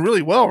doing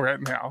really well right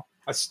now.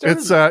 I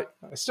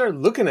started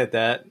looking at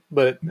that,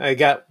 but I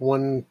got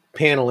one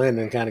panel in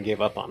and kind of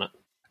gave up on it.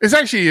 It's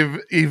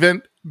actually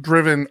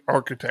event-driven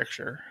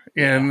architecture,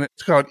 and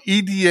It's called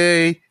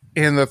EDA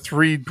and the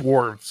Three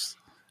Dwarves.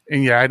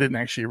 And yeah, I didn't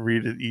actually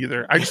read it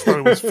either. I just thought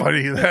it was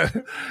funny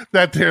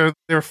that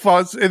they're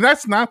fuzz, and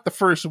that's not the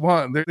first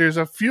one. There's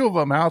a few of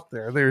them out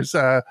there. There's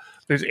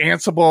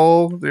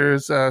Ansible.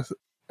 There's SEL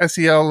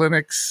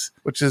Linux,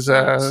 which is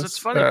it's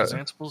funny because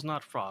Ansible's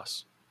not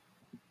FOSS.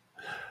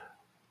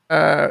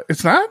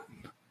 It's not.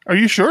 Are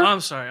you sure? Oh, I'm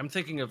sorry. I'm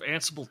thinking of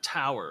Ansible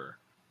Tower.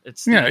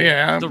 It's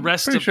the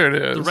rest of sure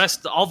it is. The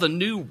rest, all the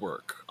new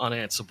work on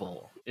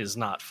Ansible is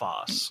not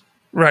FOSS.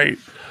 Right.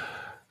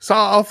 So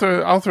I'll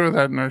throw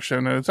that in our show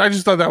notes. I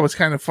just thought that was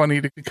kind of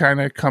funny to kind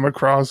of come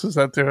across, is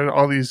that there are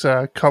all these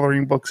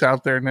coloring books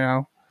out there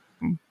now.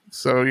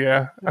 So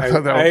yeah, I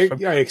thought that was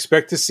fun. I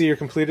expect to see your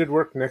completed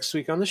work next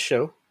week on the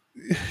show.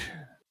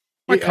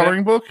 My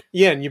coloring book?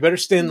 Yeah, and you better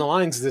stay in the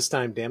lines this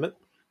time, damn it.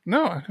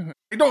 No,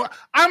 I don't.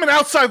 I'm an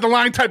outside the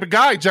line type of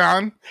guy,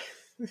 John.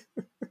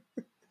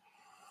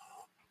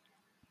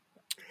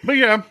 But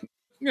yeah,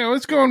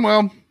 it's going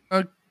well.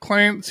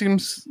 Client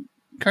seems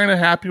kind of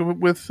happy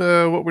with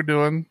what we're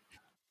doing.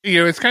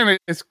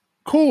 It's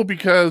cool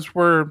because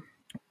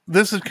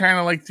this is kind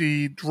of like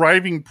the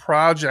driving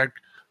project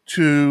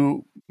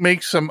to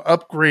make some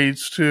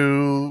upgrades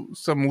to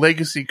some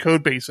legacy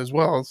code base as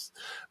well.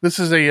 This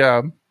is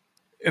an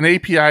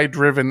API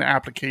driven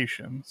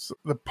application. So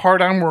the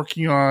part I'm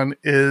working on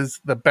is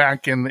the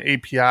back end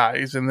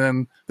APIs, and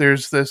then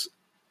there's this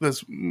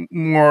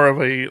more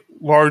of a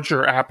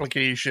larger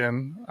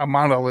application, a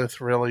monolith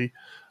really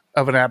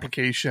of an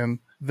application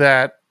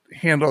that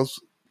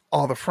handles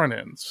all the front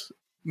ends.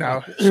 Now,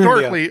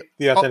 historically,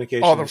 the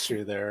authentication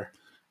history there.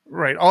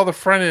 Right. All the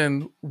front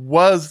end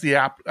was the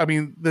app. I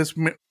mean, this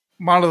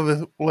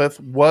monolith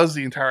was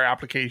the entire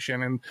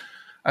application, and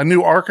a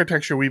new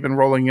architecture we've been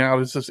rolling out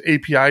is this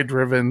API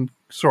driven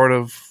sort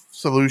of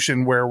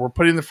solution where we're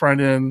putting the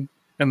front end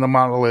in the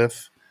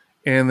monolith,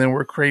 and then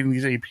we're creating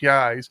these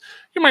APIs.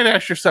 You might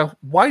ask yourself,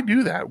 why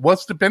do that?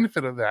 What's the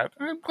benefit of that?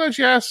 I'm glad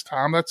you asked,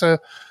 Tom. That's a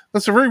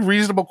very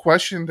reasonable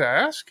question to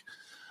ask.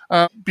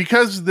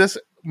 Because this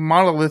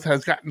monolith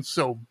has gotten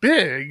so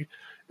big,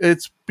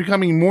 it's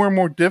becoming more and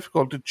more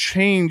difficult to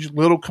change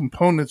little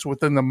components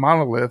within the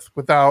monolith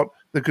without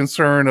the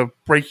concern of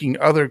breaking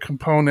other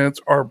components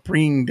or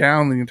bringing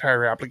down the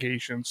entire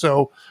application.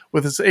 So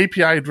with this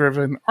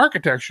API-driven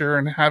architecture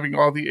and having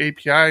all the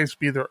APIs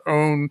be their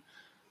own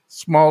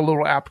small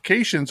little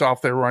applications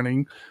off there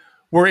running,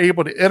 we're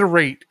able to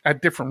iterate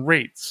at different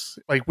rates.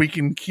 Like we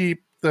can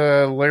keep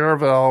the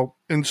Laravel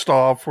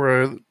install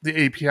for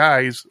the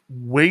APIs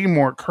way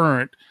more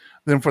current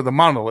than for the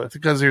monolith,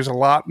 because there's a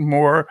lot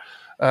more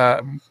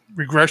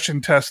regression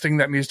testing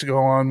that needs to go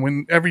on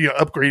whenever you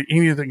upgrade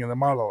anything in the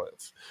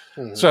monolith.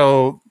 Mm-hmm.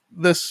 So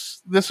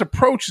this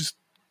approach is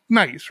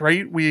nice,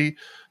 right?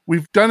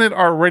 We've done it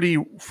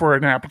already for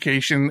an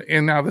application,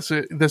 and now this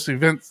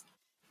event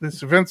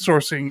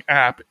sourcing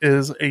app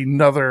is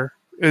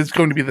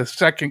going to be the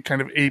second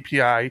kind of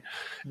API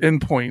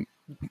endpoint.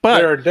 But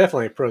there are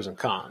definitely pros and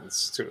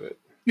cons to it.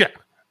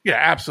 Yeah,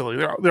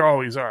 absolutely. There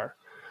always are.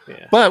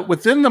 Yeah. But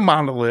within the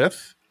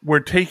monolith, we're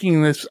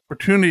taking this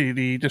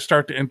opportunity to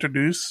start to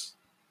introduce,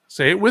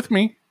 say it with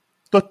me,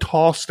 the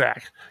tall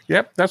stack.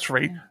 Yep, that's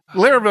right.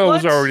 Laravel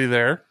was already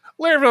there.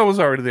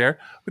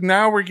 But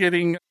now we're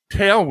getting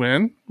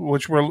Tailwind,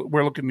 which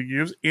we're looking to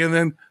use, and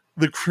then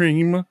the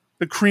cream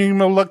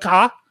of la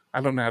ca.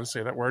 I don't know how to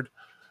say that word.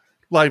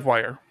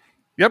 Livewire.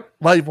 Yep,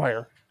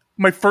 Livewire.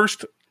 My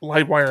first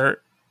Livewire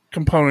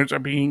components are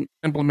being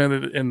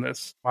implemented in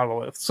this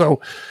monolith.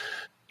 So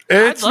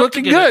it's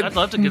looking good. I'd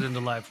love to get into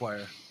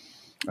Livewire.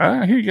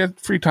 Here you get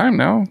free time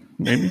now,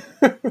 maybe.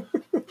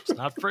 It's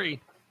not free.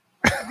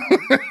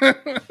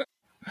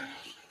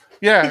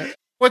 Yeah.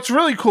 What's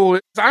really cool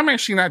is I'm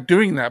actually not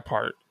doing that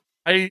part.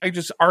 I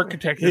just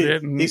architected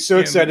it. He's so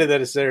excited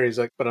that it's there. He's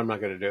like, but I'm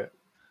not going to do it.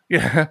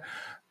 Yeah.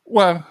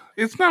 Well,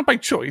 it's not by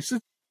choice.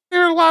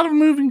 There are a lot of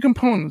moving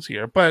components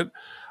here, but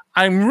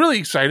I'm really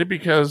excited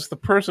because the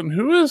person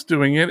who is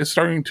doing it is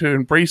starting to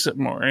embrace it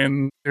more,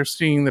 and they're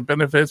seeing the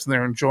benefits and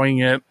they're enjoying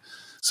it.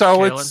 So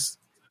Kalen?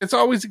 It's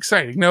always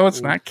exciting. No,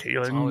 it's not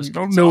Kalen. You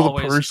don't know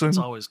the person. It's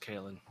always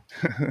Kalen.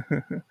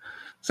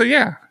 So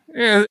yeah,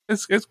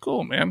 it's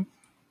cool, man.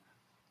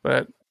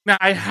 But now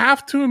I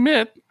have to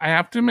admit,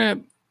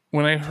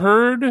 when I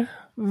heard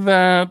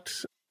that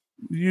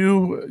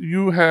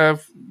you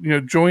have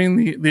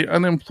joined the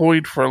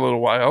unemployed for a little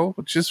while,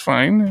 which is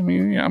fine. I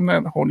mean, I'm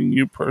not holding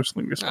you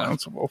personally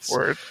responsible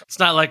for it. It's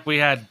not like we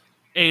had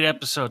 8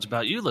 episodes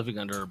about you living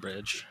under a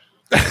bridge.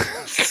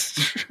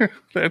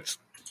 That's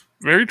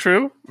very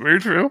true. Very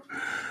true.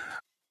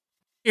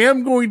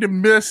 I'm going to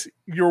miss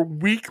your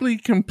weekly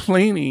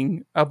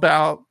complaining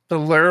about the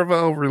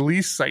Laravel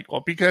release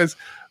cycle, because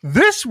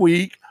this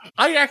week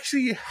I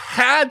actually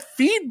had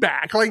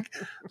feedback, like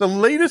the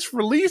latest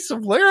release of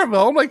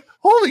Laravel. I'm like,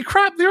 holy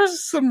crap,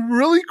 there's some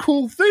really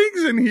cool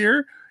things in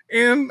here.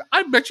 And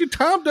I bet you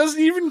Tom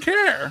doesn't even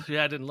care.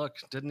 Yeah, I didn't look.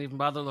 Didn't even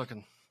bother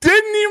looking.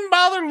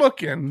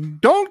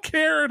 Don't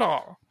care at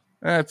all.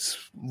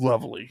 That's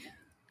lovely.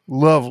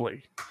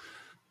 Lovely.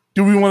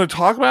 Do we want to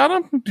talk about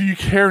them? Do you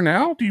care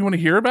now? Do you want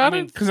to hear about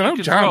it? Because I know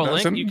John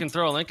doesn't. You can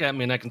throw a link at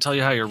me and I can tell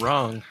you how you're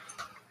wrong.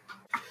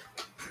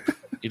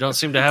 You don't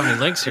seem to have any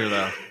links here,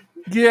 though.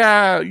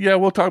 Yeah,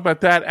 we'll talk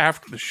about that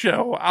after the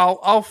show.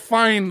 I'll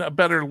find a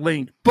better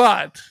link,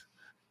 but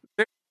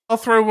I'll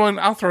throw one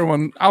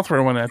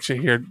at you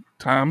here,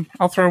 Tom.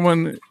 I'll throw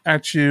one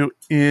at you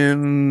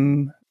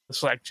in the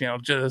Slack channel.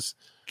 Just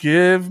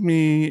give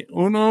me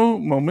uno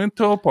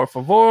momento, por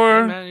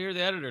favor. Hey man, you're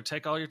the editor.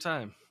 Take all your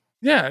time.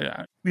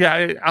 Yeah.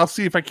 I'll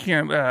see if I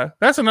can.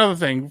 That's another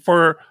thing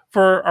for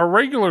our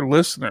regular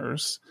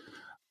listeners.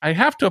 I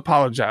have to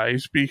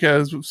apologize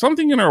because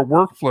something in our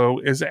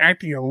workflow is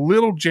acting a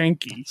little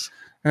janky,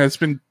 and it's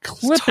been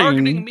clipping. It's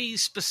targeting me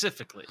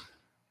specifically.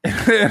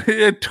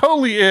 It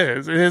totally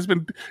is.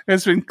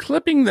 It's been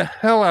clipping the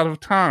hell out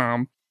of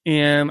Tom,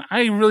 and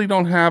I really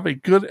don't have a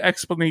good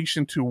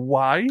explanation to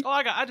why. Oh,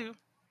 I do.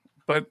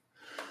 But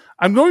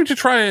I'm going to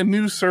try a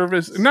new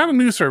service, not a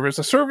new service,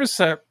 a service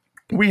that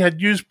we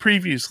had used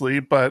previously,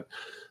 but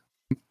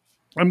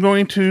I'm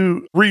going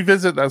to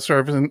revisit that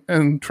service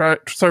and try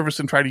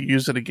to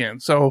use it again.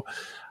 So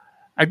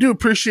I do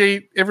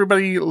appreciate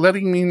everybody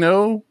letting me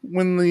know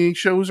when the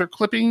shows are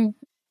clipping,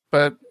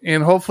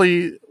 and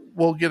hopefully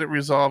we'll get it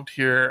resolved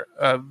here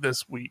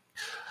this week.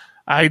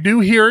 I do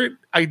hear it.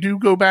 I do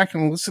go back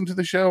and listen to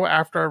the show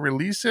after I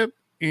release it,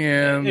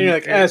 and you're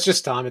like, it's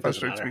just Tom. It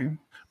doesn't matter. Me.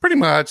 Pretty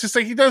much. It's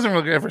like he doesn't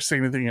really ever say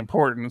anything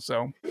important.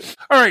 So,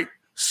 all right.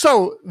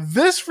 So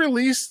this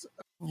release,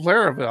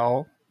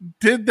 Laravel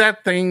did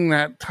that thing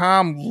that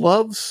Tom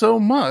loves so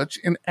much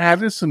and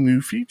added some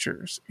new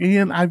features.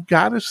 And I've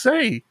got to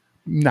say,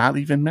 not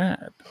even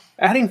mad.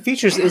 Adding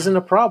features isn't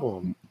a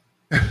problem.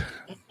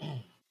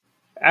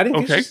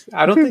 Adding features,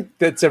 I don't think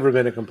that's ever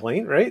been a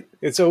complaint, right?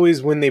 It's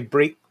always when they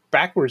break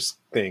backwards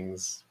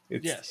things.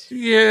 Yes.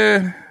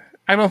 Yeah.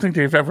 I don't think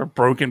they've ever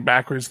broken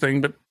backwards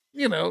thing, but,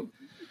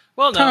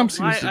 well, no, Tom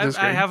seems to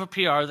disagree. I have a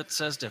PR that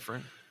says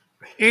different.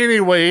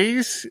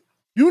 Anyways,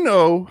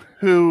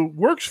 who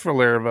works for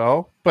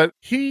Laravel, but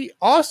he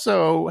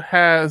also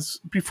has,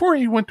 before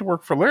he went to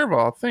work for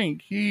Laravel, I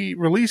think, he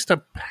released a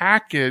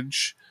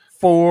package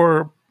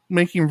for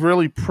making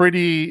really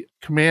pretty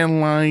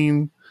command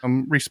line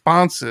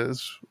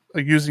responses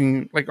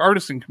using like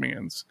artisan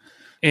commands.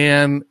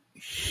 And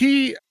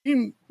he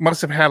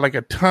must have had like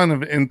a ton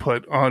of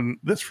input on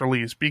this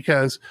release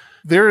because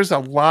there is a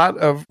lot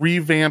of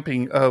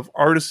revamping of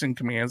artisan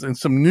commands and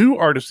some new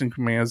artisan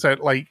commands that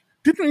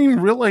didn't even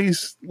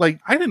realize, I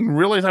didn't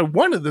realize I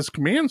wanted this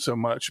command so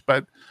much.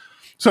 But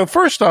so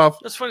first off,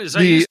 that's funny.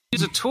 I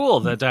use a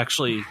tool that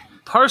actually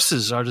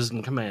parses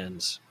artisan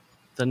commands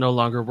that no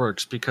longer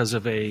works because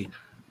of a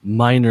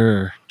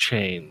minor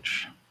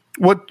change.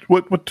 What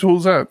tool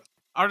is that?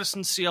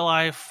 Artisan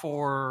CLI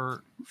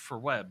for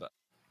web.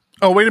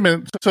 Oh, wait a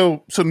minute.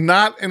 So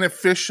not an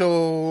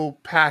official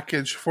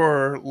package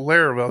for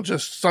Laravel,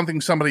 just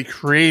something somebody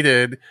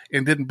created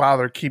and didn't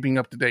bother keeping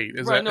up to date.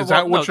 Is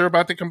that what you're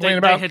about to complain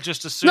about? They had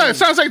just assumed. No, it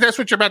sounds like that's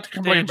what you're about to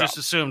complain about. They just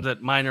assumed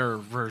that minor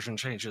version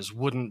changes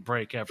wouldn't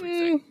break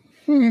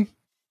everything.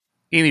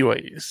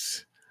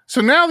 Anyways, so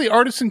now the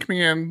artisan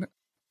command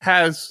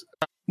has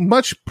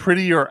much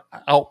prettier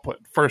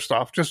output. First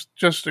off,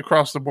 just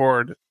across the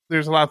board,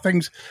 there's a lot of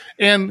things,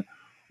 and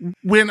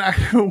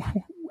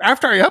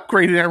after I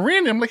upgraded, I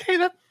ran it. I'm like, hey,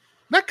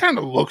 that kind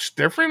of looks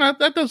different.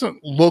 That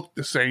doesn't look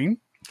the same.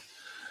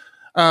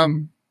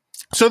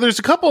 So there's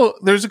a couple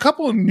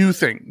of new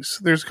things.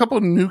 There's a couple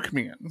of new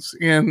commands,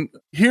 and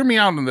hear me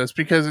out on this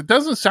because it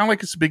doesn't sound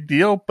like it's a big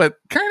deal, but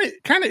kind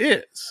of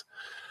is.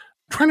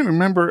 I'm trying to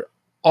remember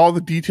all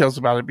the details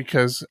about it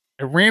because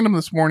I ran them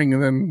this morning,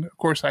 and then of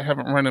course I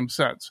haven't run them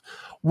since.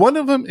 One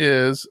of them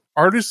is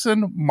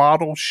artisan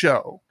model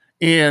show,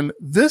 and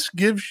this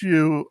gives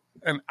you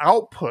an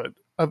output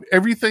of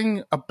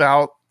everything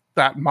about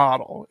that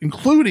model,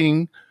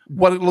 including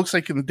what it looks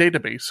like in the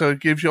database. So it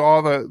gives you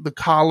all the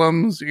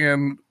columns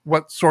and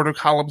what sort of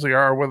columns they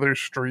are, whether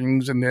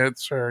strings and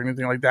knits or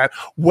anything like that,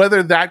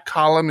 whether that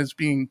column is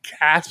being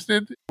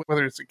casted,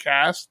 whether it's a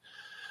cast.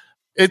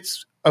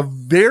 It's a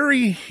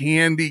very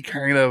handy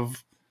kind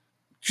of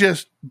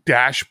just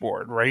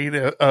dashboard, right,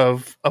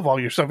 of all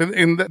your stuff.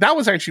 And that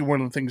was actually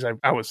one of the things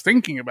I was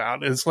thinking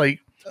about is like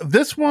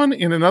this one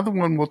and another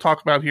one we'll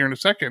talk about here in a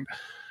second.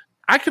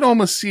 I can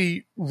almost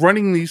see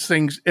running these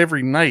things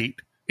every night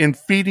and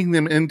feeding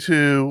them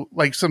into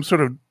like some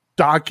sort of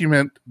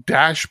document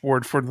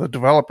dashboard for the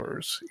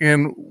developers.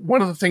 And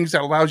one of the things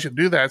that allows you to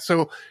do that,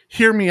 so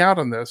hear me out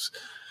on this.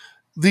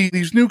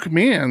 These new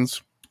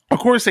commands, of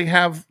course, they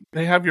have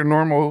your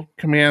normal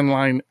command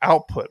line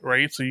output,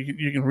 right? So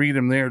you can read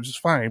them there just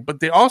fine. But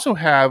they also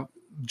have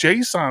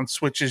JSON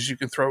switches you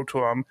can throw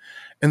to them,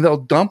 and they'll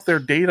dump their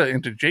data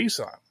into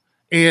JSON.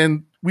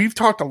 And we've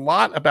talked a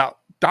lot about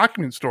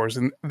document stores,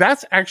 and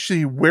that's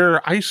actually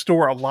where I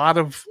store a lot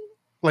of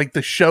like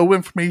the show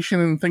information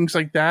and things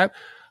like that.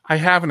 I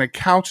have an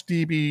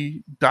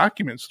CouchDB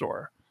document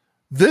store.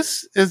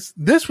 This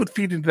would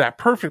feed into that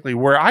perfectly,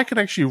 where I could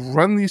actually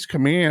run these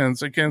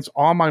commands against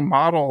all my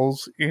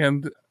models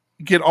and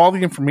get all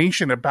the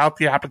information about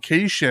the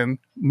application,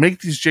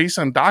 make these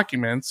JSON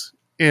documents,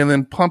 and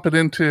then pump it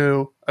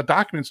into a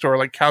document store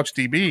like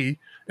CouchDB,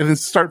 and then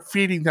start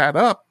feeding that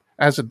up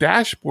as a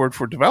dashboard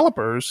for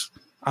developers.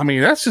 I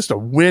mean, that's just a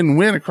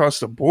win-win across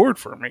the board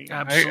for me.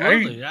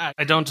 Absolutely.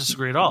 I don't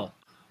disagree at all.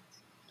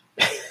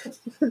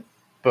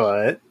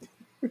 But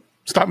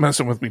stop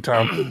messing with me,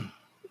 Tom.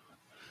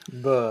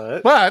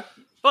 But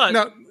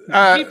no,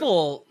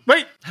 people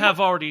have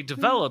already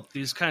developed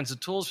these kinds of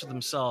tools for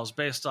themselves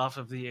based off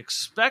of the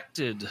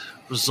expected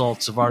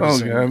results of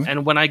Artisan.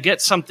 And when I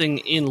get something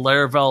in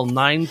Laravel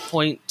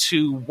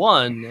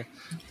 9.21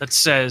 that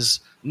says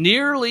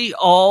nearly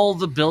all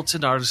the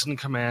built-in Artisan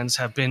commands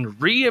have been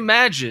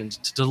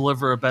reimagined to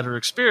deliver a better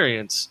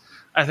experience,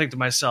 I think to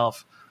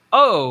myself,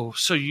 oh,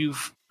 so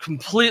you've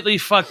completely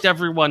fucked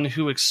everyone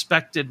who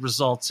expected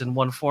results in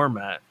one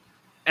format,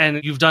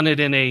 and you've done it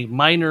in a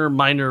minor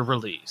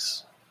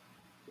release.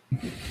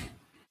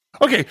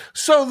 Okay,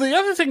 so the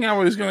other thing I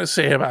was going to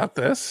say about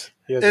this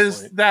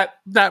is that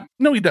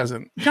no, he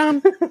doesn't,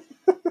 John.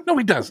 No,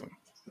 he doesn't.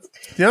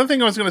 The other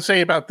thing I was going to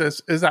say about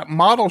this is that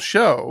model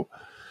show.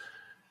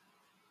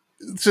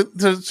 So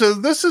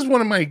this is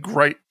one of my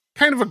gripe.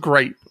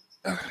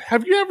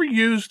 Have you ever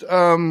used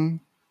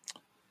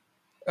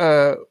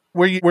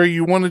where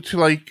you wanted to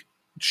like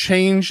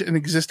change an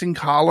existing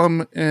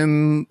column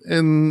in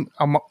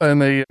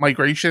a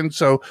migration?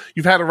 So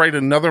you've had to write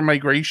another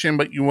migration,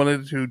 but you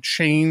wanted to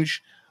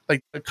change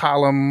like the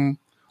column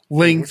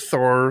length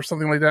or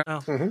something like that.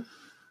 Oh. Mm-hmm.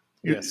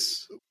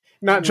 Yes,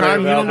 not John.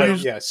 Laravel, You don't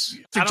use yes.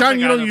 So John,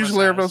 you don't use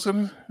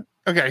Laravel.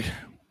 Okay,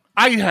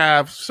 I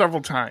have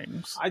several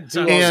times. I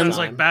do. Sounds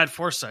like bad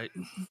foresight.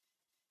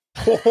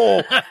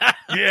 Oh,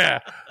 yeah.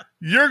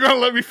 You're going to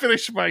let me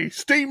finish my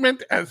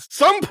statement at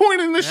some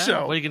point in this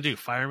show. What are you going to do?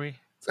 Fire me?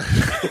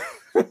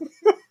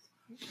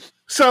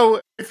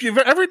 So if you've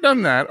ever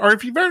done that, or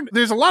if you've ever,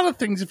 there's a lot of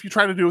things if you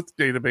try to do with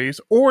the database,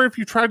 or if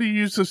you try to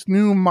use this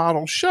new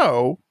model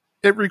show,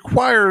 it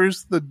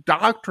requires the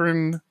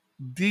Doctrine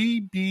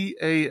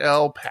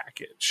DBAL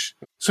package.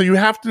 So you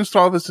have to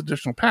install this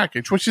additional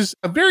package, which is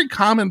a very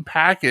common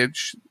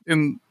package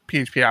in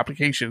PHP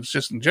applications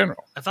just in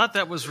general. I thought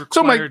that was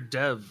required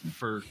dev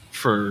for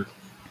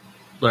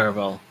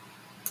Laravel.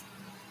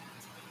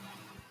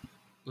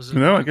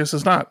 No, I guess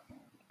it's not.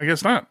 And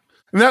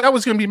that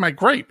was going to be my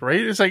gripe, right?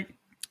 It's like,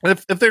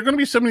 if there are going to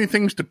be so many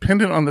things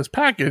dependent on this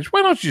package,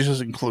 why don't you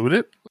just include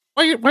it?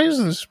 Why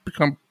doesn't this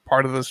become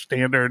part of the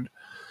standard,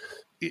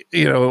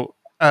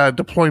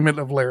 deployment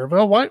of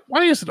Laravel?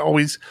 Why is it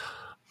always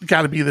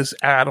got to be this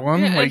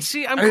add-on? Yeah, and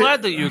see, I'm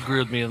glad that you agree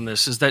with me on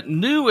this, is that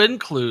new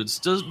includes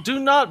do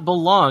not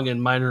belong in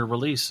minor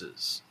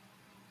releases.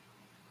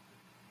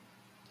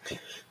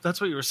 That's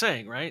what you were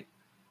saying, right?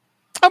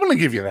 I'm going to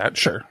give you that.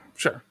 Sure.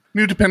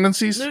 New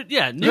dependencies?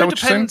 New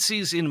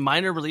dependencies in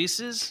minor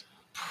releases?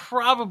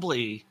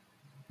 Probably,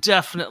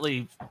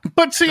 definitely.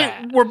 But see,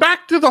 we're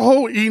back to the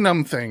whole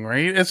enum thing,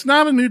 right? It's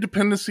not a new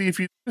dependency if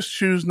you just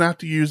choose not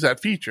to use that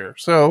feature.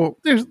 So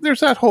there's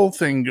that whole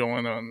thing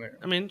going on there.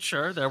 I mean,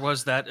 sure, there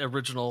was that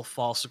original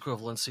false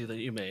equivalency that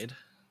you made.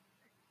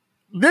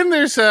 Then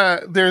there's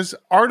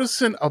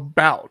artisan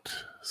about.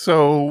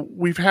 So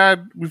we've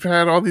had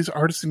all these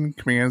artisan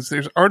commands.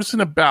 There's artisan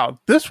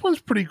about. This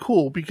one's pretty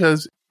cool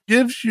because it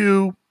gives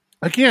you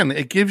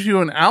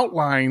an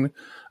outline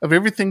of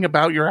everything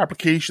about your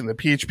application, the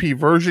PHP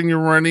version you're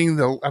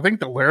running, I think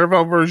the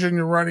Laravel version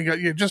you're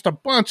running, just a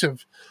bunch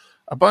of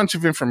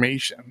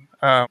information.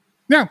 I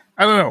don't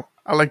know.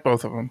 I like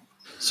both of them.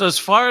 So as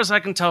far as I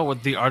can tell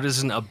with the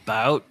artisan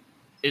about,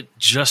 it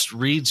just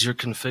reads your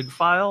config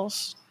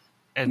files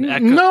and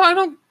No, I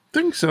don't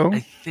think so.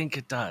 I think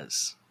it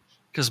does.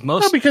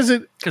 Because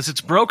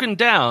it's broken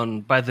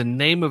down by the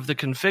name of the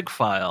config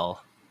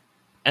file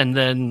and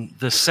then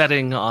the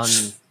setting on.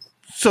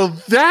 So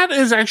that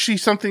is actually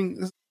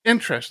something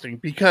interesting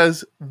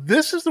because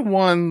this is the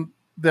one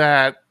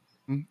that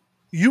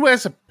you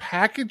as a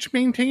package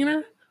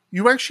maintainer,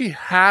 you actually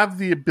have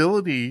the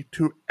ability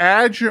to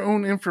add your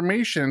own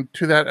information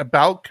to that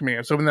about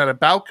command. So when that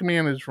about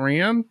command is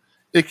ran,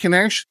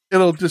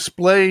 it'll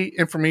display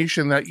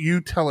information that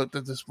you tell it to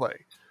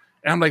display.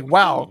 And I'm like,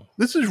 wow,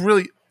 this is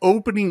really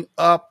opening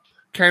up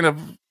kind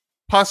of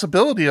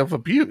possibility of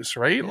abuse,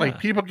 right? Yeah. Like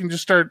people can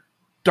just start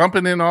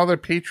dumping in all their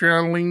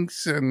Patreon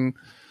links and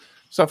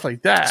stuff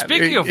like that.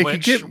 Speaking of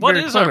which, what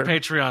is our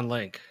Patreon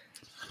link?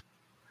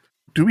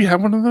 Do we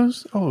have one of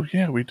those? Oh,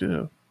 yeah, we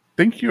do.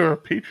 Thank you, our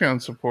Patreon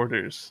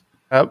supporters.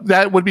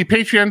 That would be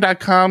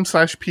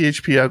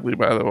patreon.com/phpugly,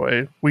 by the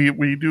way.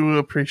 We do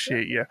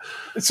appreciate you.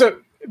 So,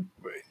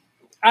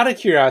 out of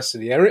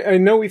curiosity, I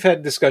know we've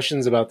had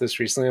discussions about this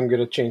recently. I'm going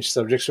to change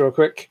subjects real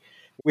quick.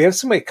 We have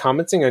somebody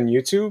commenting on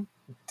YouTube.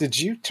 Did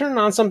you turn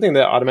on something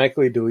that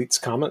automatically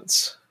deletes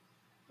comments?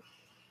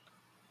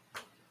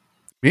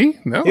 Me?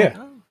 No.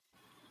 Yeah.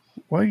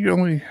 Why you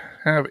only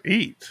have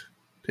 8?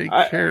 Take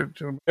care,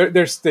 gentlemen.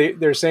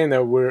 They're saying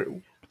that we're.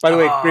 By the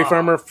way, Great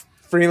Farmer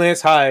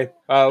Freelance. Hi.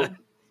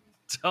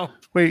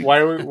 Wait. Why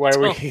are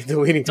we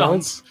deleting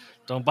comments?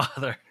 Don't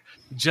bother.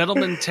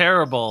 Gentleman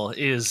Terrible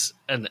is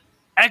an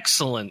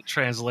excellent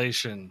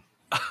translation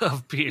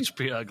of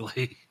PHP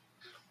Ugly.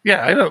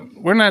 Yeah,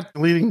 we're not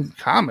deleting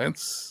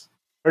comments.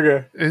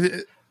 Okay.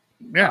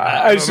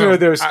 I just knew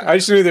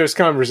there was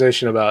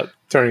conversation about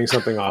turning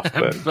something off,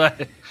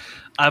 but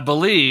I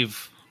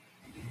believe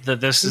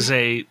that this is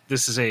a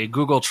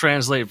Google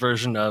Translate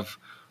version of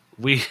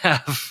we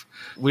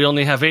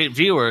only have 8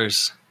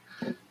 viewers.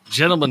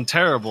 Gentleman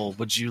Terrible,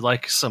 would you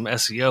like some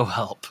SEO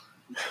help?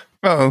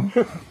 Oh,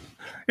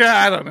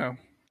 yeah. I don't know.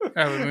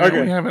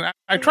 Okay. We haven't.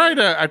 I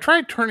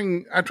tried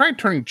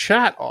turning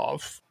chat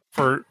off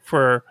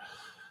for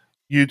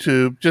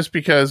YouTube just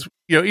because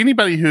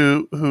anybody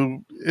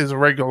who is a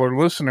regular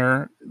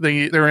listener,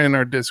 they're in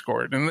our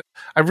Discord, and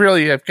I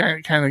really have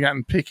kind of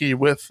gotten picky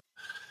with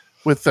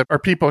our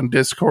people in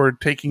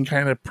Discord taking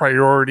kind of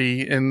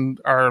priority in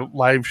our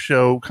live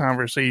show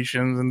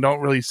conversations, and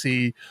don't really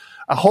see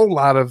a whole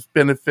lot of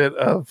benefit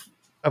of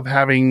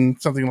having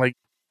something like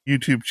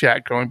YouTube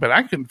chat going. But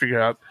I couldn't figure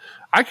out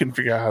how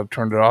to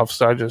turn it off,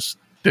 so I just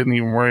didn't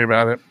even worry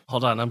about it.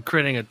 Hold on, I'm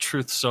creating a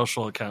Truth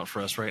Social account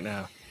for us right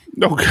now.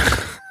 Okay.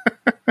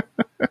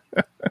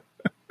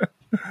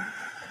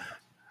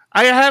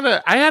 I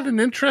had an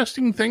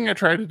interesting thing I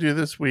tried to do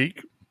this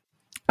week.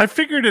 I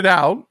figured it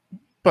out,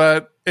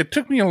 but it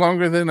took me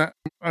longer than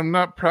I'm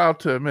not proud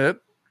to admit.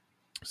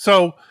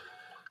 So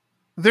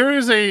there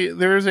is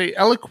a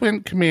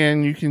eloquent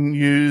command you can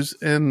use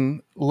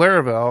in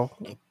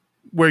Laravel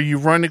where you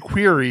run a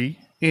query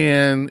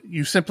and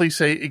you simply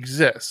say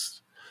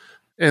exists.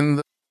 And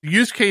the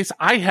use case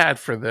I had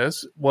for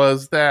this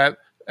was that,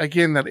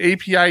 again, that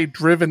API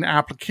driven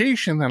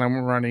application that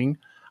I'm running,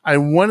 I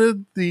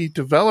wanted the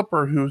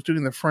developer who was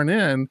doing the front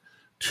end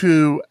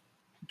to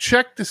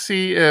check to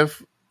see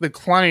if the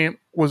client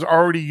was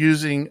already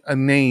using a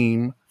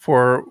name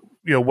for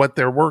what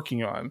they're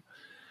working on.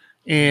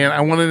 And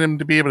I wanted them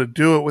to be able to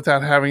do it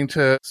without having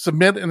to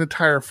submit an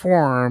entire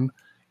form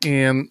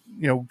and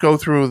go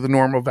through the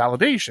normal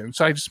validation.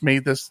 So I just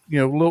made this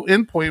little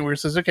endpoint where it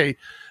says, okay,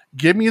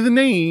 give me the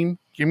name,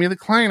 give me the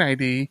client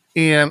ID,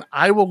 and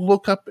I will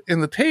look up in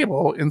the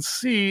table and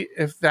see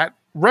if that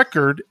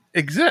record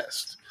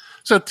exists.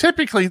 So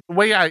typically the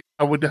way I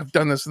would have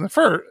done this in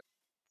the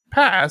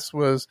past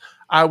was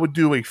I would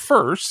do a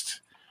first,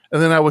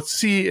 and then I would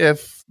see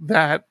if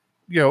that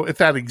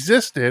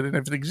existed, and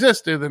if it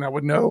existed, then I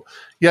would know,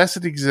 yes,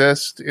 it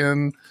exists,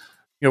 and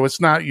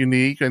it's not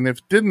unique. And if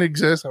it didn't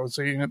exist, I would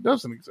say it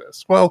doesn't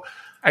exist. Well,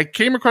 I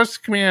came across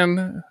the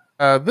command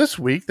this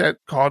week that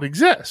called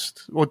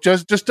exist. Well, it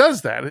just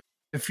does that.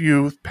 If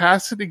you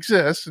pass it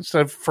exist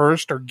instead of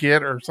first or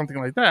get or something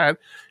like that,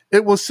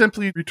 it will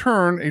simply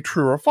return a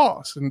true or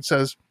false. And it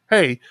says,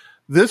 hey,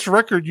 this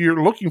record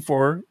you're looking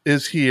for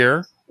is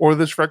here, or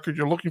this record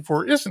you're looking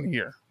for isn't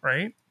here,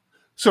 right?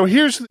 So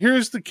here's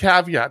the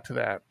caveat to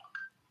that.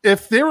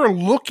 If they were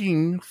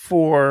looking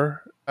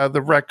for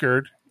the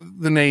record,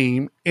 the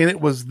name, and it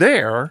was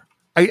there,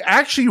 I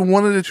actually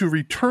wanted it to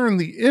return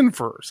the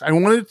inverse. I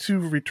wanted it to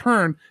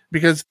return,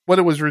 because what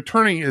it was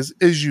returning is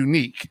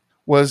unique,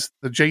 was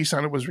the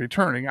JSON it was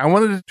returning. I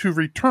wanted it to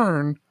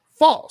return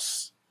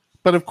false.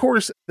 But of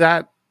course,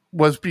 that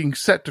was being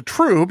set to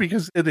true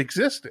because it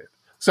existed.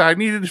 So I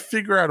needed to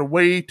figure out a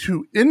way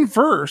to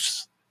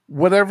inverse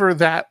whatever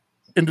that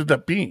ended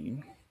up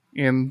being.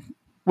 And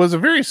was a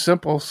very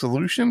simple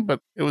solution, but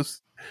it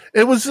was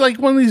like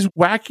one of these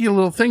wacky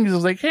little things. It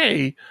was like,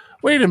 hey,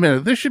 wait a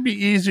minute, this should be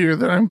easier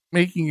than I'm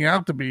making it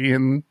out to be,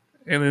 and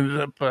it ended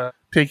up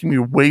taking me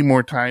way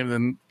more time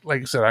than,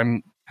 like I said,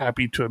 I'm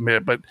happy to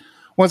admit. But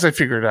once I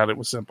figured it out, it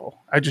was simple.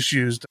 I just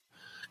used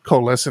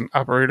coalescent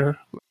operator,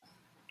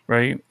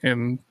 right,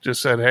 and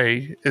just said,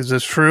 hey, is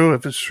this true?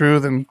 If it's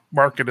true, then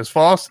mark it as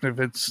false. And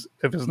if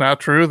it's not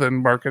true, then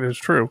mark it as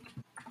true.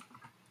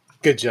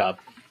 Good job.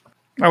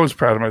 I was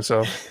proud of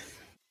myself.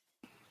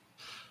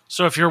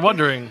 So if you're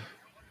wondering,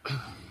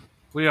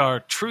 we are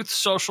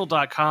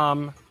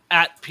truthsocial.com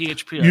at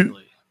PHP.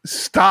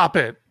 Stop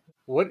it.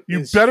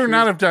 You better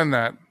not have done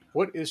that.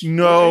 What is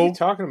no? What are you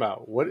talking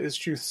about? What is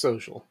Truth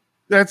Social?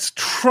 That's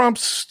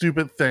Trump's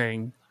stupid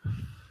thing.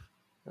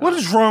 What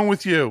is wrong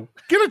with you?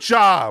 Get a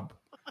job.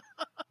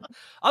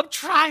 I'm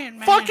trying,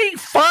 man. Fucking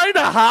find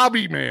a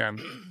hobby, man.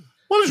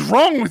 What is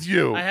wrong with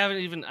you? I haven't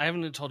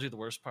even told you the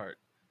worst part.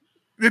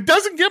 It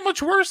doesn't get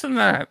much worse than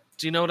that.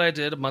 Do you know what I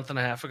did a month and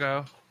a half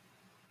ago?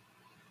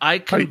 I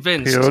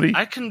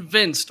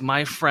convinced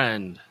my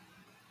friend,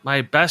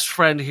 my best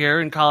friend here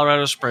in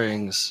Colorado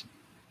Springs,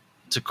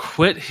 to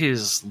quit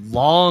his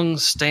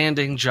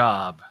long-standing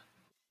job.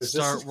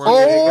 Start working.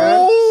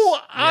 Oh,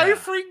 yeah. I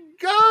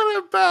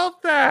forgot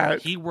about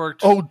that. He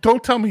worked. Oh,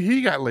 don't tell me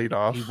he got laid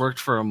off. He worked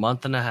for a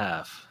month and a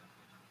half.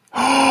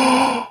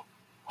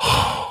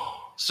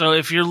 So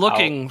if you're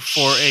looking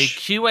for a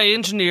QA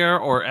engineer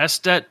or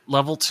SDET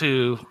level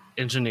 2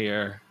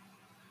 engineer,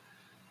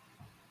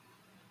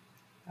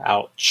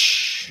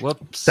 ouch!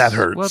 Whoops, that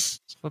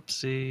hurts.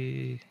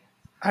 Whoopsie.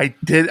 I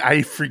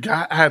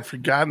had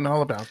forgotten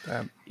all about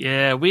that.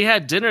 Yeah, we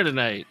had dinner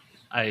tonight.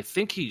 I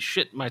think he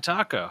shit my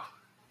taco.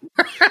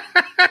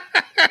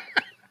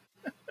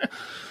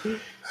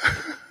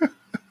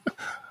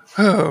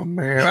 Oh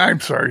man, I'm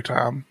sorry,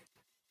 Tom.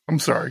 I'm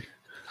sorry.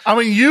 I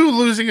mean, you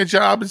losing a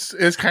job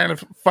is kind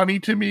of funny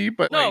to me,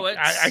 but no, like,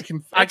 I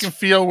can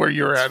feel where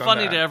you're at. It's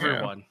funny on that, to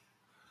everyone,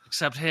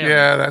 except him.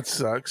 Yeah, that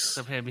sucks.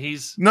 Except him.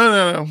 He's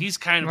no. He's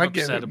kind of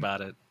upset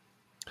about it.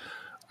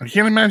 I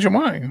can't imagine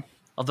why.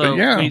 Although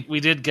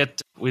we did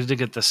get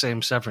the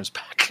same severance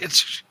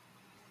package.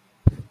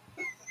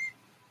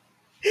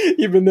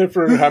 You've been there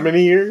for how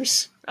many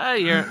years? A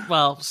year.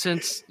 Well,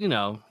 since, a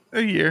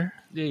year.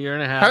 A year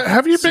and a half.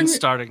 Have you been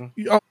starting?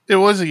 Oh, it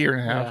was a year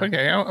and a half. Yeah.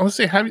 Okay, I would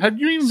say, have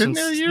you even been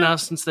there a year? No,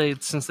 since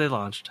they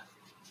launched.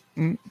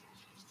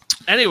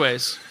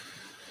 Anyways,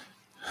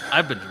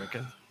 I've been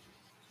drinking.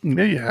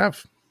 Yeah, you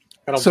have.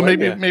 So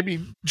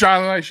maybe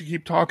John and I should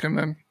keep talking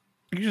then.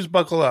 You just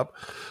buckle up.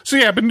 So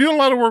yeah, I've been doing a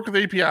lot of work with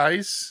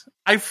APIs.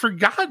 I have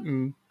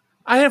forgotten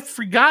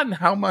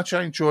how much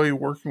I enjoy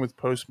working with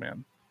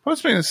Postman.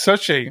 Postman is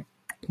such a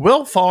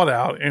well thought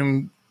out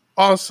and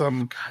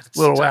awesome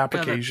little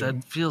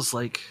application.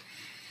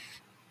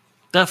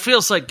 That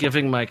feels like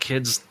giving my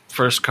kids'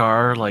 first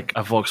car like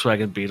a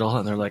Volkswagen Beetle,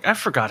 and they're like, I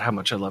forgot how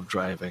much I love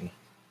driving.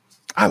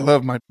 I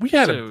love we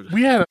had a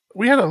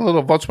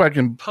little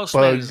Volkswagen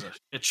Postman Bug. is a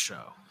shit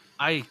show.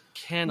 I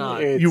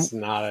cannot. It's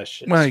not a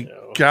shit my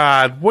show.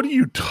 God, what are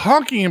you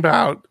talking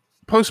about?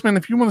 Postman,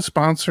 if you want to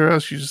sponsor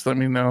us, you just let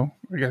me know.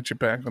 I got your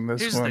back on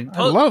this Here's the one. thing.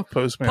 I love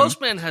Postman.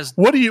 Postman has.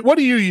 What do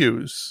you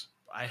use?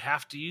 I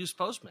have to use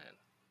Postman.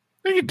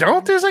 No, you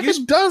don't. There's like a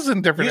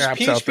dozen different apps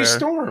PHP out there.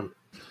 Storm.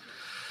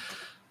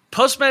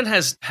 Postman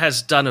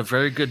has done a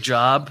very good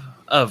job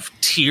of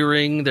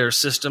tiering their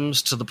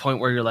systems to the point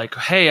where you're like,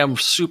 hey, I'm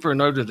super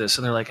annoyed with this.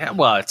 And they're like,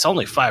 well, it's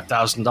only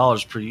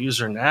 $5,000 per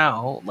user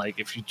now. Like,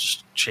 if you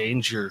just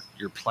change your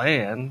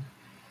plan.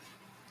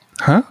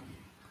 Huh?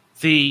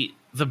 The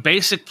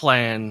basic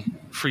plan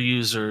for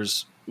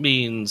users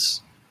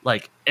means,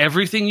 like,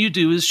 everything you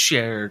do is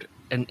shared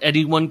and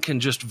anyone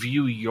can just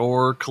view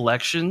your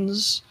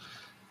collections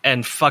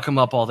and fuck them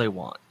up all they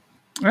want.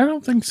 I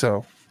don't think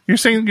so. You're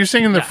saying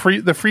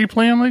the free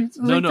plan like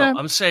No, that?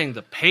 I'm saying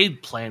the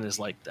paid plan is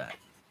like that.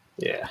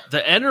 Yeah.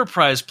 The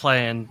enterprise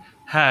plan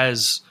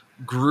has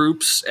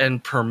groups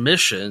and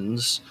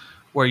permissions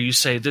where you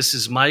say, this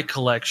is my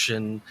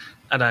collection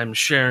and I'm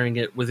sharing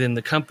it within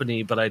the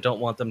company, but I don't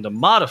want them to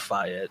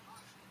modify it.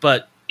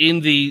 But in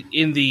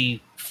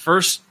the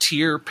first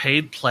tier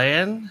paid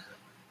plan,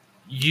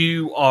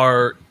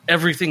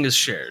 everything is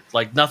shared.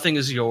 Like, nothing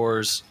is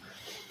yours.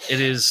 It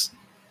is,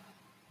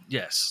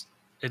 yes.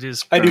 It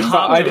is. I do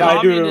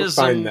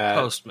communism find that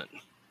Postman.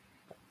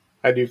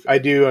 I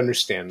do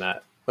understand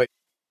that. Like,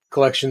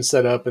 collection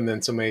set up, and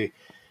then somebody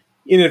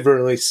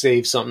inadvertently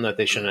saves something that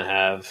they shouldn't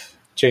have,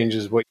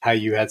 changes how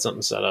you had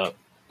something set up.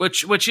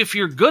 Which, if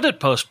you're good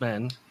at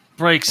Postman,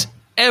 breaks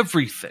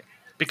everything.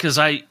 Because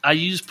I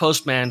use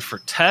Postman for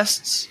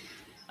tests.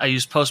 I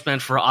use Postman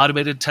for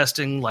automated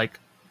testing. Like,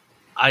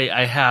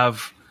 I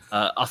have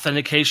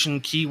authentication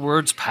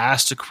keywords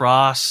passed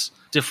across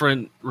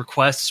different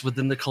requests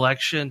within the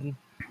collection.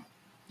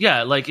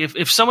 Yeah, like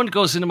if someone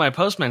goes into my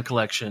Postman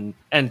collection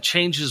and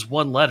changes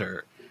one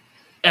letter,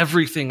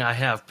 everything I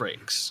have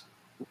breaks.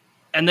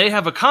 And they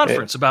have a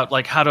conference about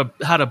like how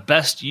to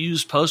best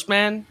use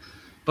Postman,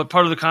 but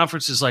part of the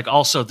conference is like,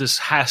 also this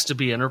has to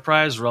be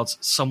enterprise or else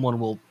someone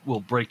will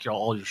break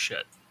all your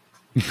shit.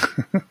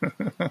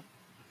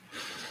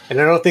 And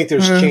I don't think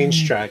there's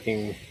change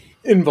tracking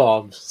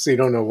involved, so you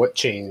don't know what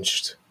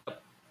changed.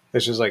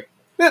 It's just like,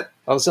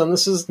 all of a sudden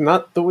this is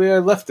not the way I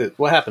left it.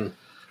 What happened?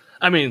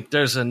 I mean,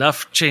 there's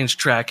enough change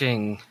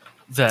tracking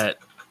that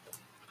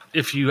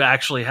if you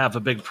actually have a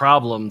big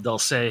problem, they'll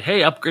say,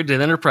 hey, upgrade to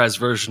an enterprise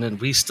version,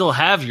 and we still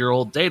have your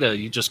old data.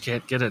 You just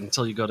can't get it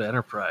until you go to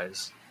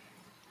enterprise.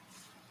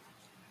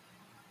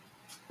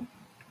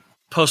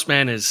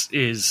 Postman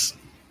is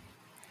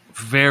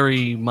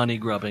very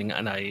money-grubbing,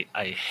 and I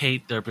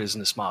hate their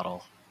business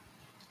model.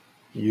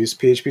 Use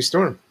PHP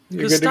Storm.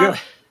 You're good to go.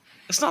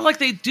 It's not like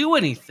they do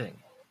anything.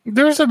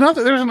 There's an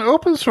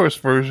open source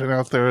version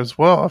out there as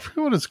well. I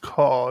forget what it's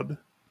called.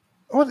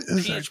 What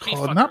is it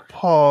called? Fucker. Not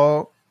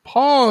Paul.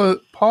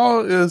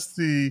 Paul is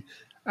the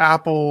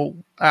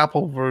Apple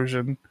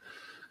version.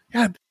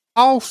 Yeah,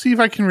 I'll see if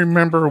I can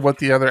remember what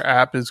the other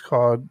app is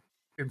called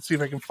and see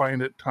if I can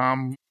find it,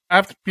 Tom. I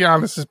have to be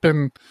honest, it's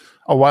been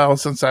a while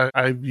since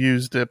I've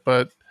used it,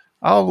 but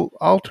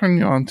I'll turn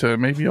you on to it.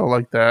 Maybe you'll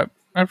like that.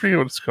 I forget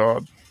what it's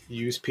called.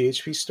 Use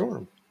PHP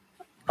Storm.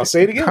 I'll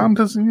say it again. Tom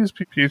doesn't use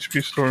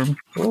PHP Storm.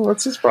 Well,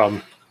 what's his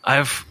problem?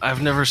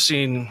 I've never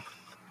seen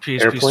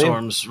PHP Airplane?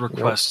 Storm's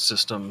request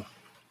system.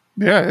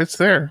 Yeah, it's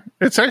there.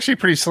 It's actually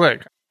pretty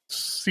slick.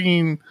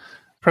 Seen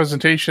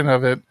presentation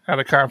of it at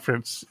a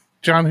conference.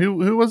 John,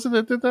 who was it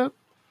that did that?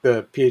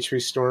 The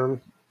PHP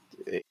Storm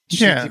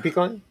HTTP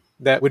client?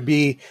 That would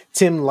be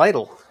Tim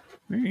Lytle.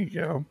 There you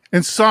go.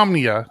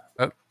 Insomnia,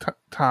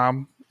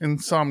 Tom.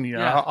 Insomnia.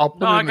 Yeah. I'll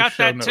put it in the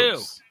show that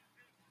notes.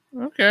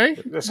 Okay.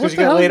 That's What because you the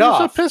got hell laid are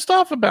you off. so pissed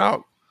off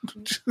about?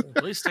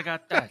 At least I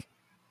got that.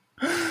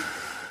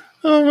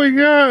 Oh my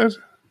god.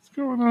 What's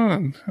going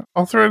on?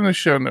 I'll throw it in the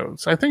show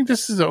notes. I think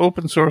this is an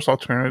open source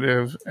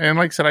alternative. And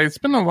like I said, it's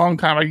been a long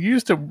time. I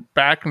used it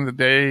back in the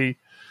day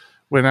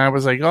when I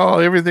was like, oh,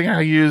 everything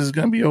I use is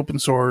going to be open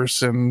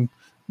source. And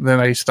then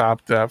I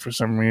stopped that for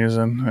some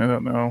reason. I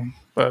don't know.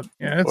 But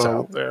yeah, it's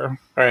out there.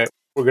 All right.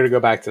 We're going to go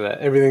back to that.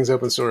 Everything's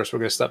open source. We're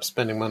going to stop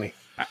spending money.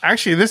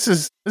 Actually, this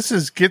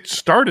is Get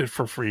Started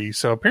for free.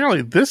 So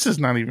apparently this is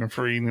not even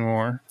free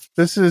anymore.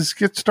 This is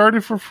Get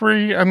Started for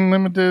free,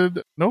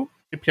 unlimited. Nope.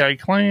 API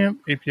client,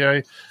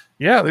 API.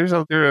 Yeah,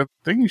 there are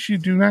things you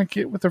do not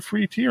get with a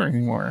free tier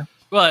anymore.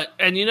 But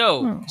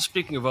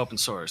speaking of open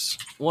source,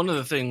 one of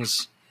the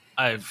things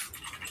I've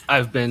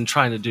been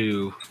trying to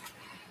do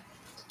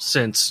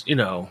since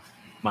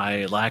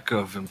my lack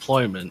of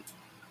employment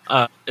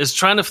is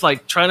trying to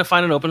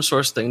find an open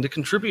source thing to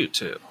contribute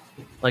to,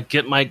 like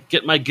get my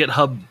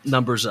GitHub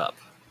numbers up.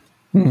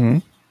 Mm-hmm.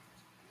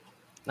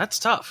 That's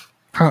tough.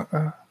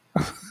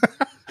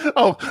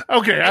 Oh,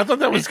 okay. I thought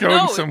that was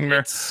going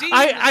somewhere. It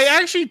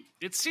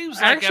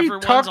seems like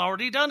everyone's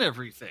already done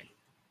everything.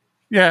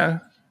 Yeah.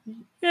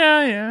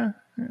 I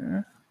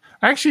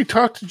actually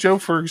talked to Joe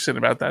Ferguson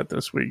about that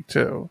this week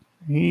too.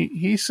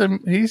 He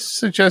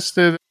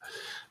suggested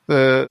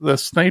the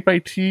Snipe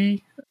IT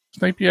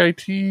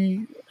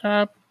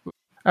app,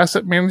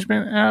 asset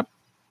management app.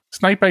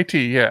 Snipe IT,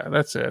 yeah,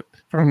 that's it.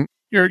 From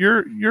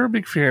you're a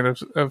big fan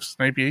of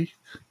Snipe.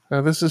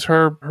 This is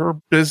her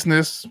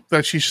business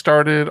that she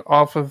started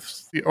off of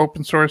the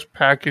open source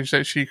package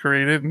that she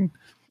created, and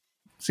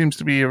seems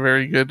to be a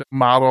very good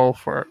model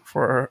for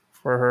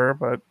her.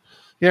 But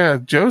yeah,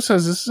 Joe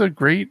says this is a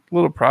great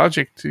little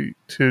project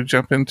to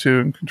jump into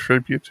and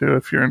contribute to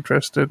if you're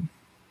interested.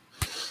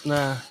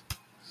 Nah.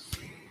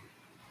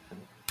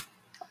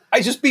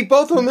 I just beat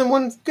both of them in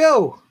one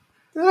go.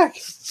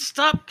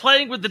 Stop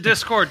playing with the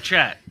Discord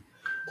chat.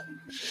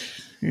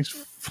 He's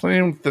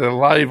playing with the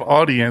live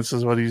audience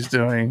is what he's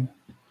doing.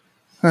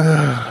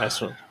 I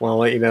just want to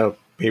let you know,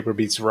 paper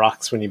beats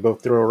rocks when you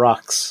both throw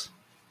rocks.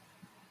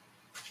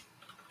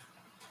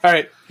 All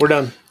right, we're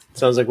done.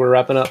 Sounds like we're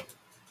wrapping up.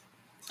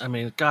 I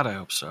mean, God, I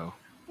hope so.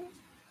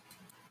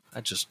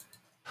 All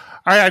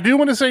right, I do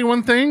want to say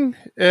one thing.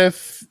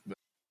 If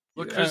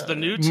look who's the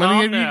new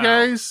many of you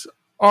guys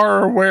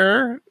are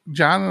aware,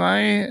 John and I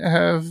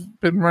have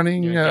been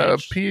running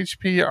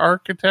PHP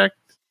Architect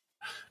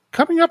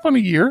coming up on a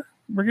year.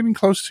 We're getting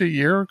close to a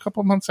year, a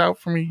couple months out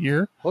from a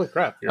year. Holy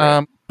crap.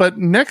 Right. But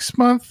next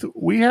month,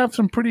 we have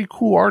some pretty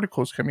cool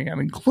articles coming out,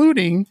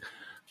 including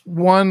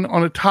one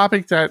on a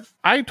topic that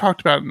I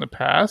talked about in the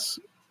past,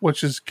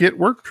 which is Git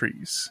work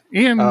trees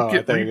and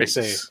Git rebates.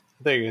 I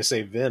thought you were going to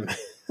say Vim.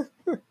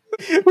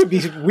 It would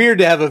be weird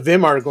to have a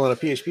Vim article in a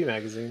PHP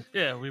magazine.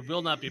 Yeah, we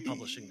will not be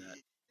publishing that.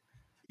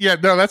 Yeah,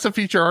 no, that's a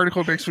feature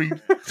article next week,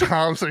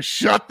 Tom, so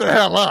shut the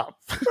hell up.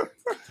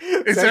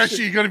 It's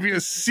actually going to be a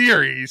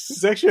series.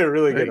 It's actually a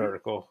really good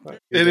article.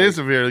 It is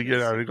a very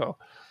good article.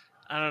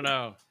 I don't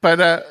know. But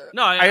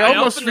no, I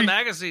almost opened the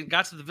magazine,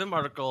 got to the Vim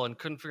article, and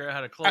couldn't figure out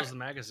how to close the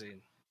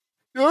magazine.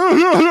 You're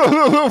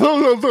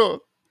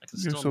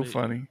so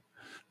funny.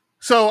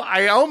 So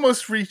I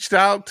almost reached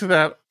out to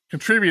that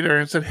contributor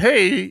and said,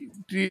 hey,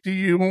 do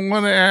you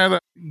want to add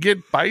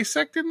Git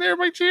bisect in there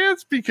by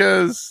chance?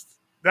 Because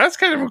that's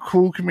kind of a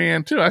cool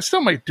command too. I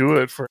still might do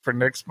it for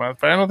next month,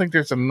 but I don't think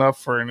there's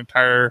enough for an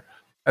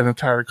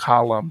entire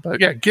column.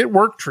 But yeah, Git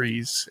work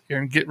trees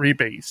and Git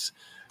rebase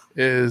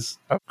is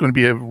going to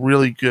be a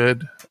really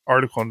good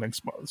article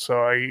next month.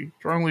 So I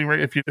strongly,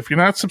 if you're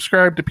not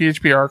subscribed to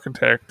PHP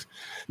Architect,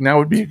 now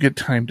would be a good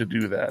time to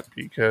do that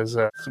because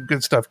some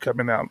good stuff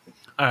coming out.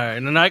 All right,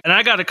 and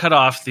I got to cut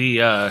off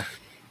the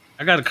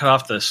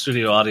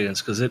studio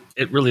audience because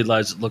it really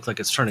look like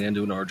it's turning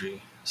into an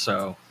orgy.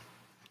 So,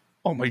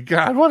 oh my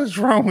God, what is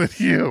wrong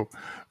with you?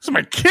 These are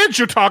my kids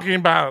you're talking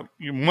about,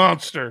 you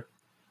monster.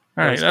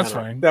 All right, that's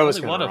fine. That was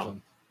only one of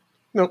them.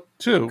 Nope,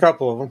 two, a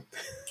couple of them.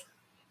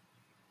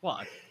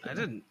 What? I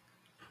didn't.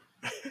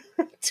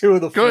 2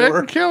 of the 4. Go ahead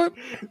and kill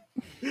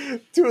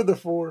it. 2 of the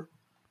 4.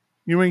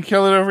 You want to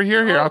kill it over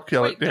here? Here, I'll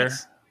kill it there.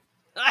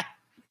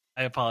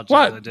 I apologize.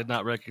 What? I did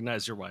not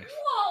recognize your wife.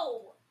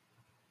 Whoa!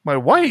 My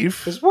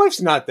wife? His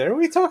wife's not there. What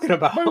are you talking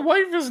about? My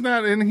wife is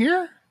not in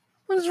here.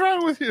 What is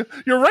wrong with you?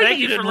 You're right that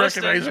you didn't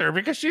recognize her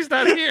because she's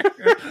not here.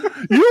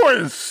 You are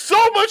in so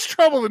much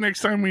trouble the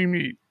next time we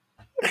meet.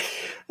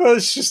 Well,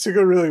 it's just took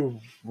a really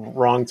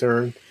wrong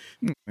turn.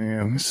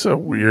 Man, it's so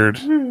weird.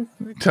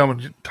 Tell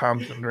me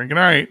Tom's been drinking.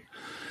 All right.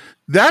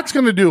 That's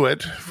going to do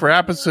it for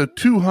episode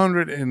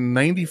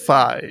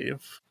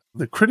 295,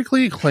 the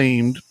critically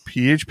acclaimed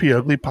PHP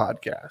Ugly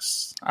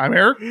podcast. I'm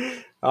Eric.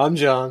 I'm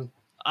John.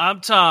 I'm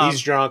Tom.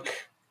 He's drunk.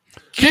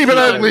 Keep it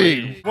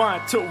ugly.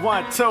 1, 2,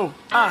 1, 2.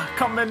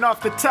 Coming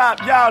off the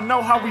top, y'all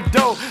know how we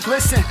do.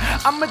 Listen,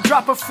 I'ma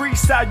drop a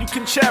freestyle you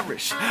can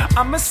cherish.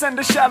 I'ma send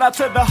a shout out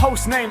to the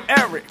host named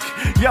Eric.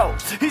 Yo,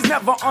 he's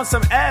never on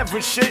some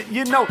average shit.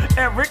 You know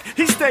Eric,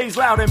 he stays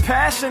loud and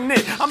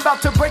passionate. I'm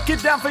about to break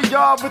it down for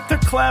y'all with the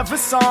clever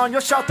song. Yo,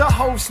 shout the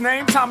host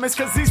named Thomas,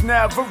 cause he's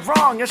never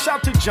wrong. Yo,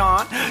 shout to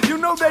John, you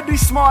know that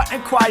he's smart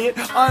and quiet,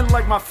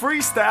 unlike my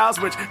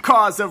freestyles, which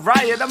cause a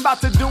riot. I'm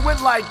about to do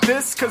it like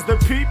this, cause the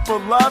people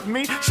love me.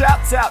 me.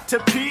 Shouts out to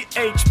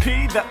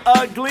PHP, the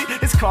ugly.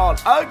 It's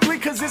called ugly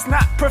cause it's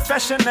not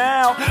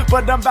professional,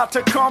 but I'm about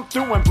to come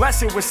through and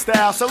bless it with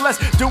style. So let's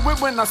do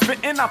it when I'm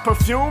spitting, I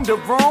perfume the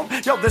room.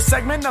 Yo, the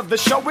segment of the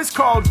show is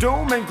called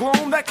Doom and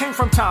Gloom. That came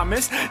from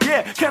Thomas.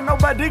 Yeah, can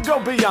nobody go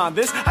beyond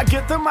this? I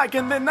get the mic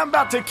and then I'm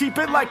about to keep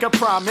it like a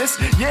promise.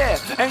 Yeah,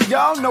 and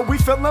y'all know we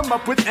fill them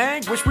up with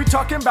anguish. We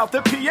talking about the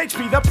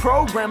PHP, the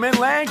programming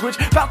language.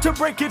 About to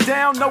break it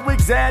down, no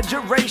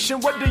exaggeration.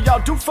 What do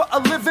y'all do for a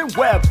living?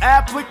 Web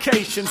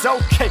applications.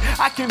 Okay,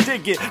 I can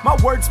dig it. My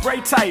words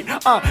spray tight.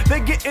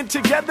 They getting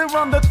together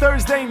on the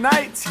Thursday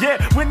nights. Yeah,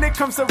 when it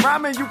comes to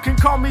rhyming, you can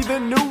call me the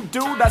new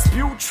dude. I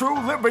spew true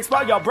lyrics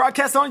while y'all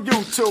broadcast on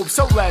YouTube.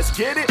 So let's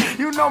get it.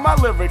 You know my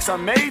lyrics are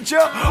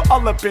major.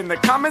 All up in the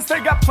comments, they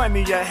got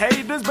plenty of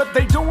haters, but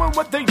they doing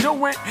what they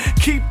doing.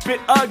 Keep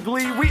it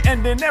ugly. We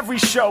ending every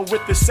show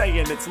with the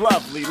saying it's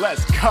lovely.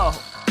 Let's go.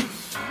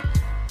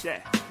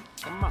 Yeah,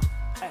 come on.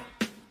 Hey.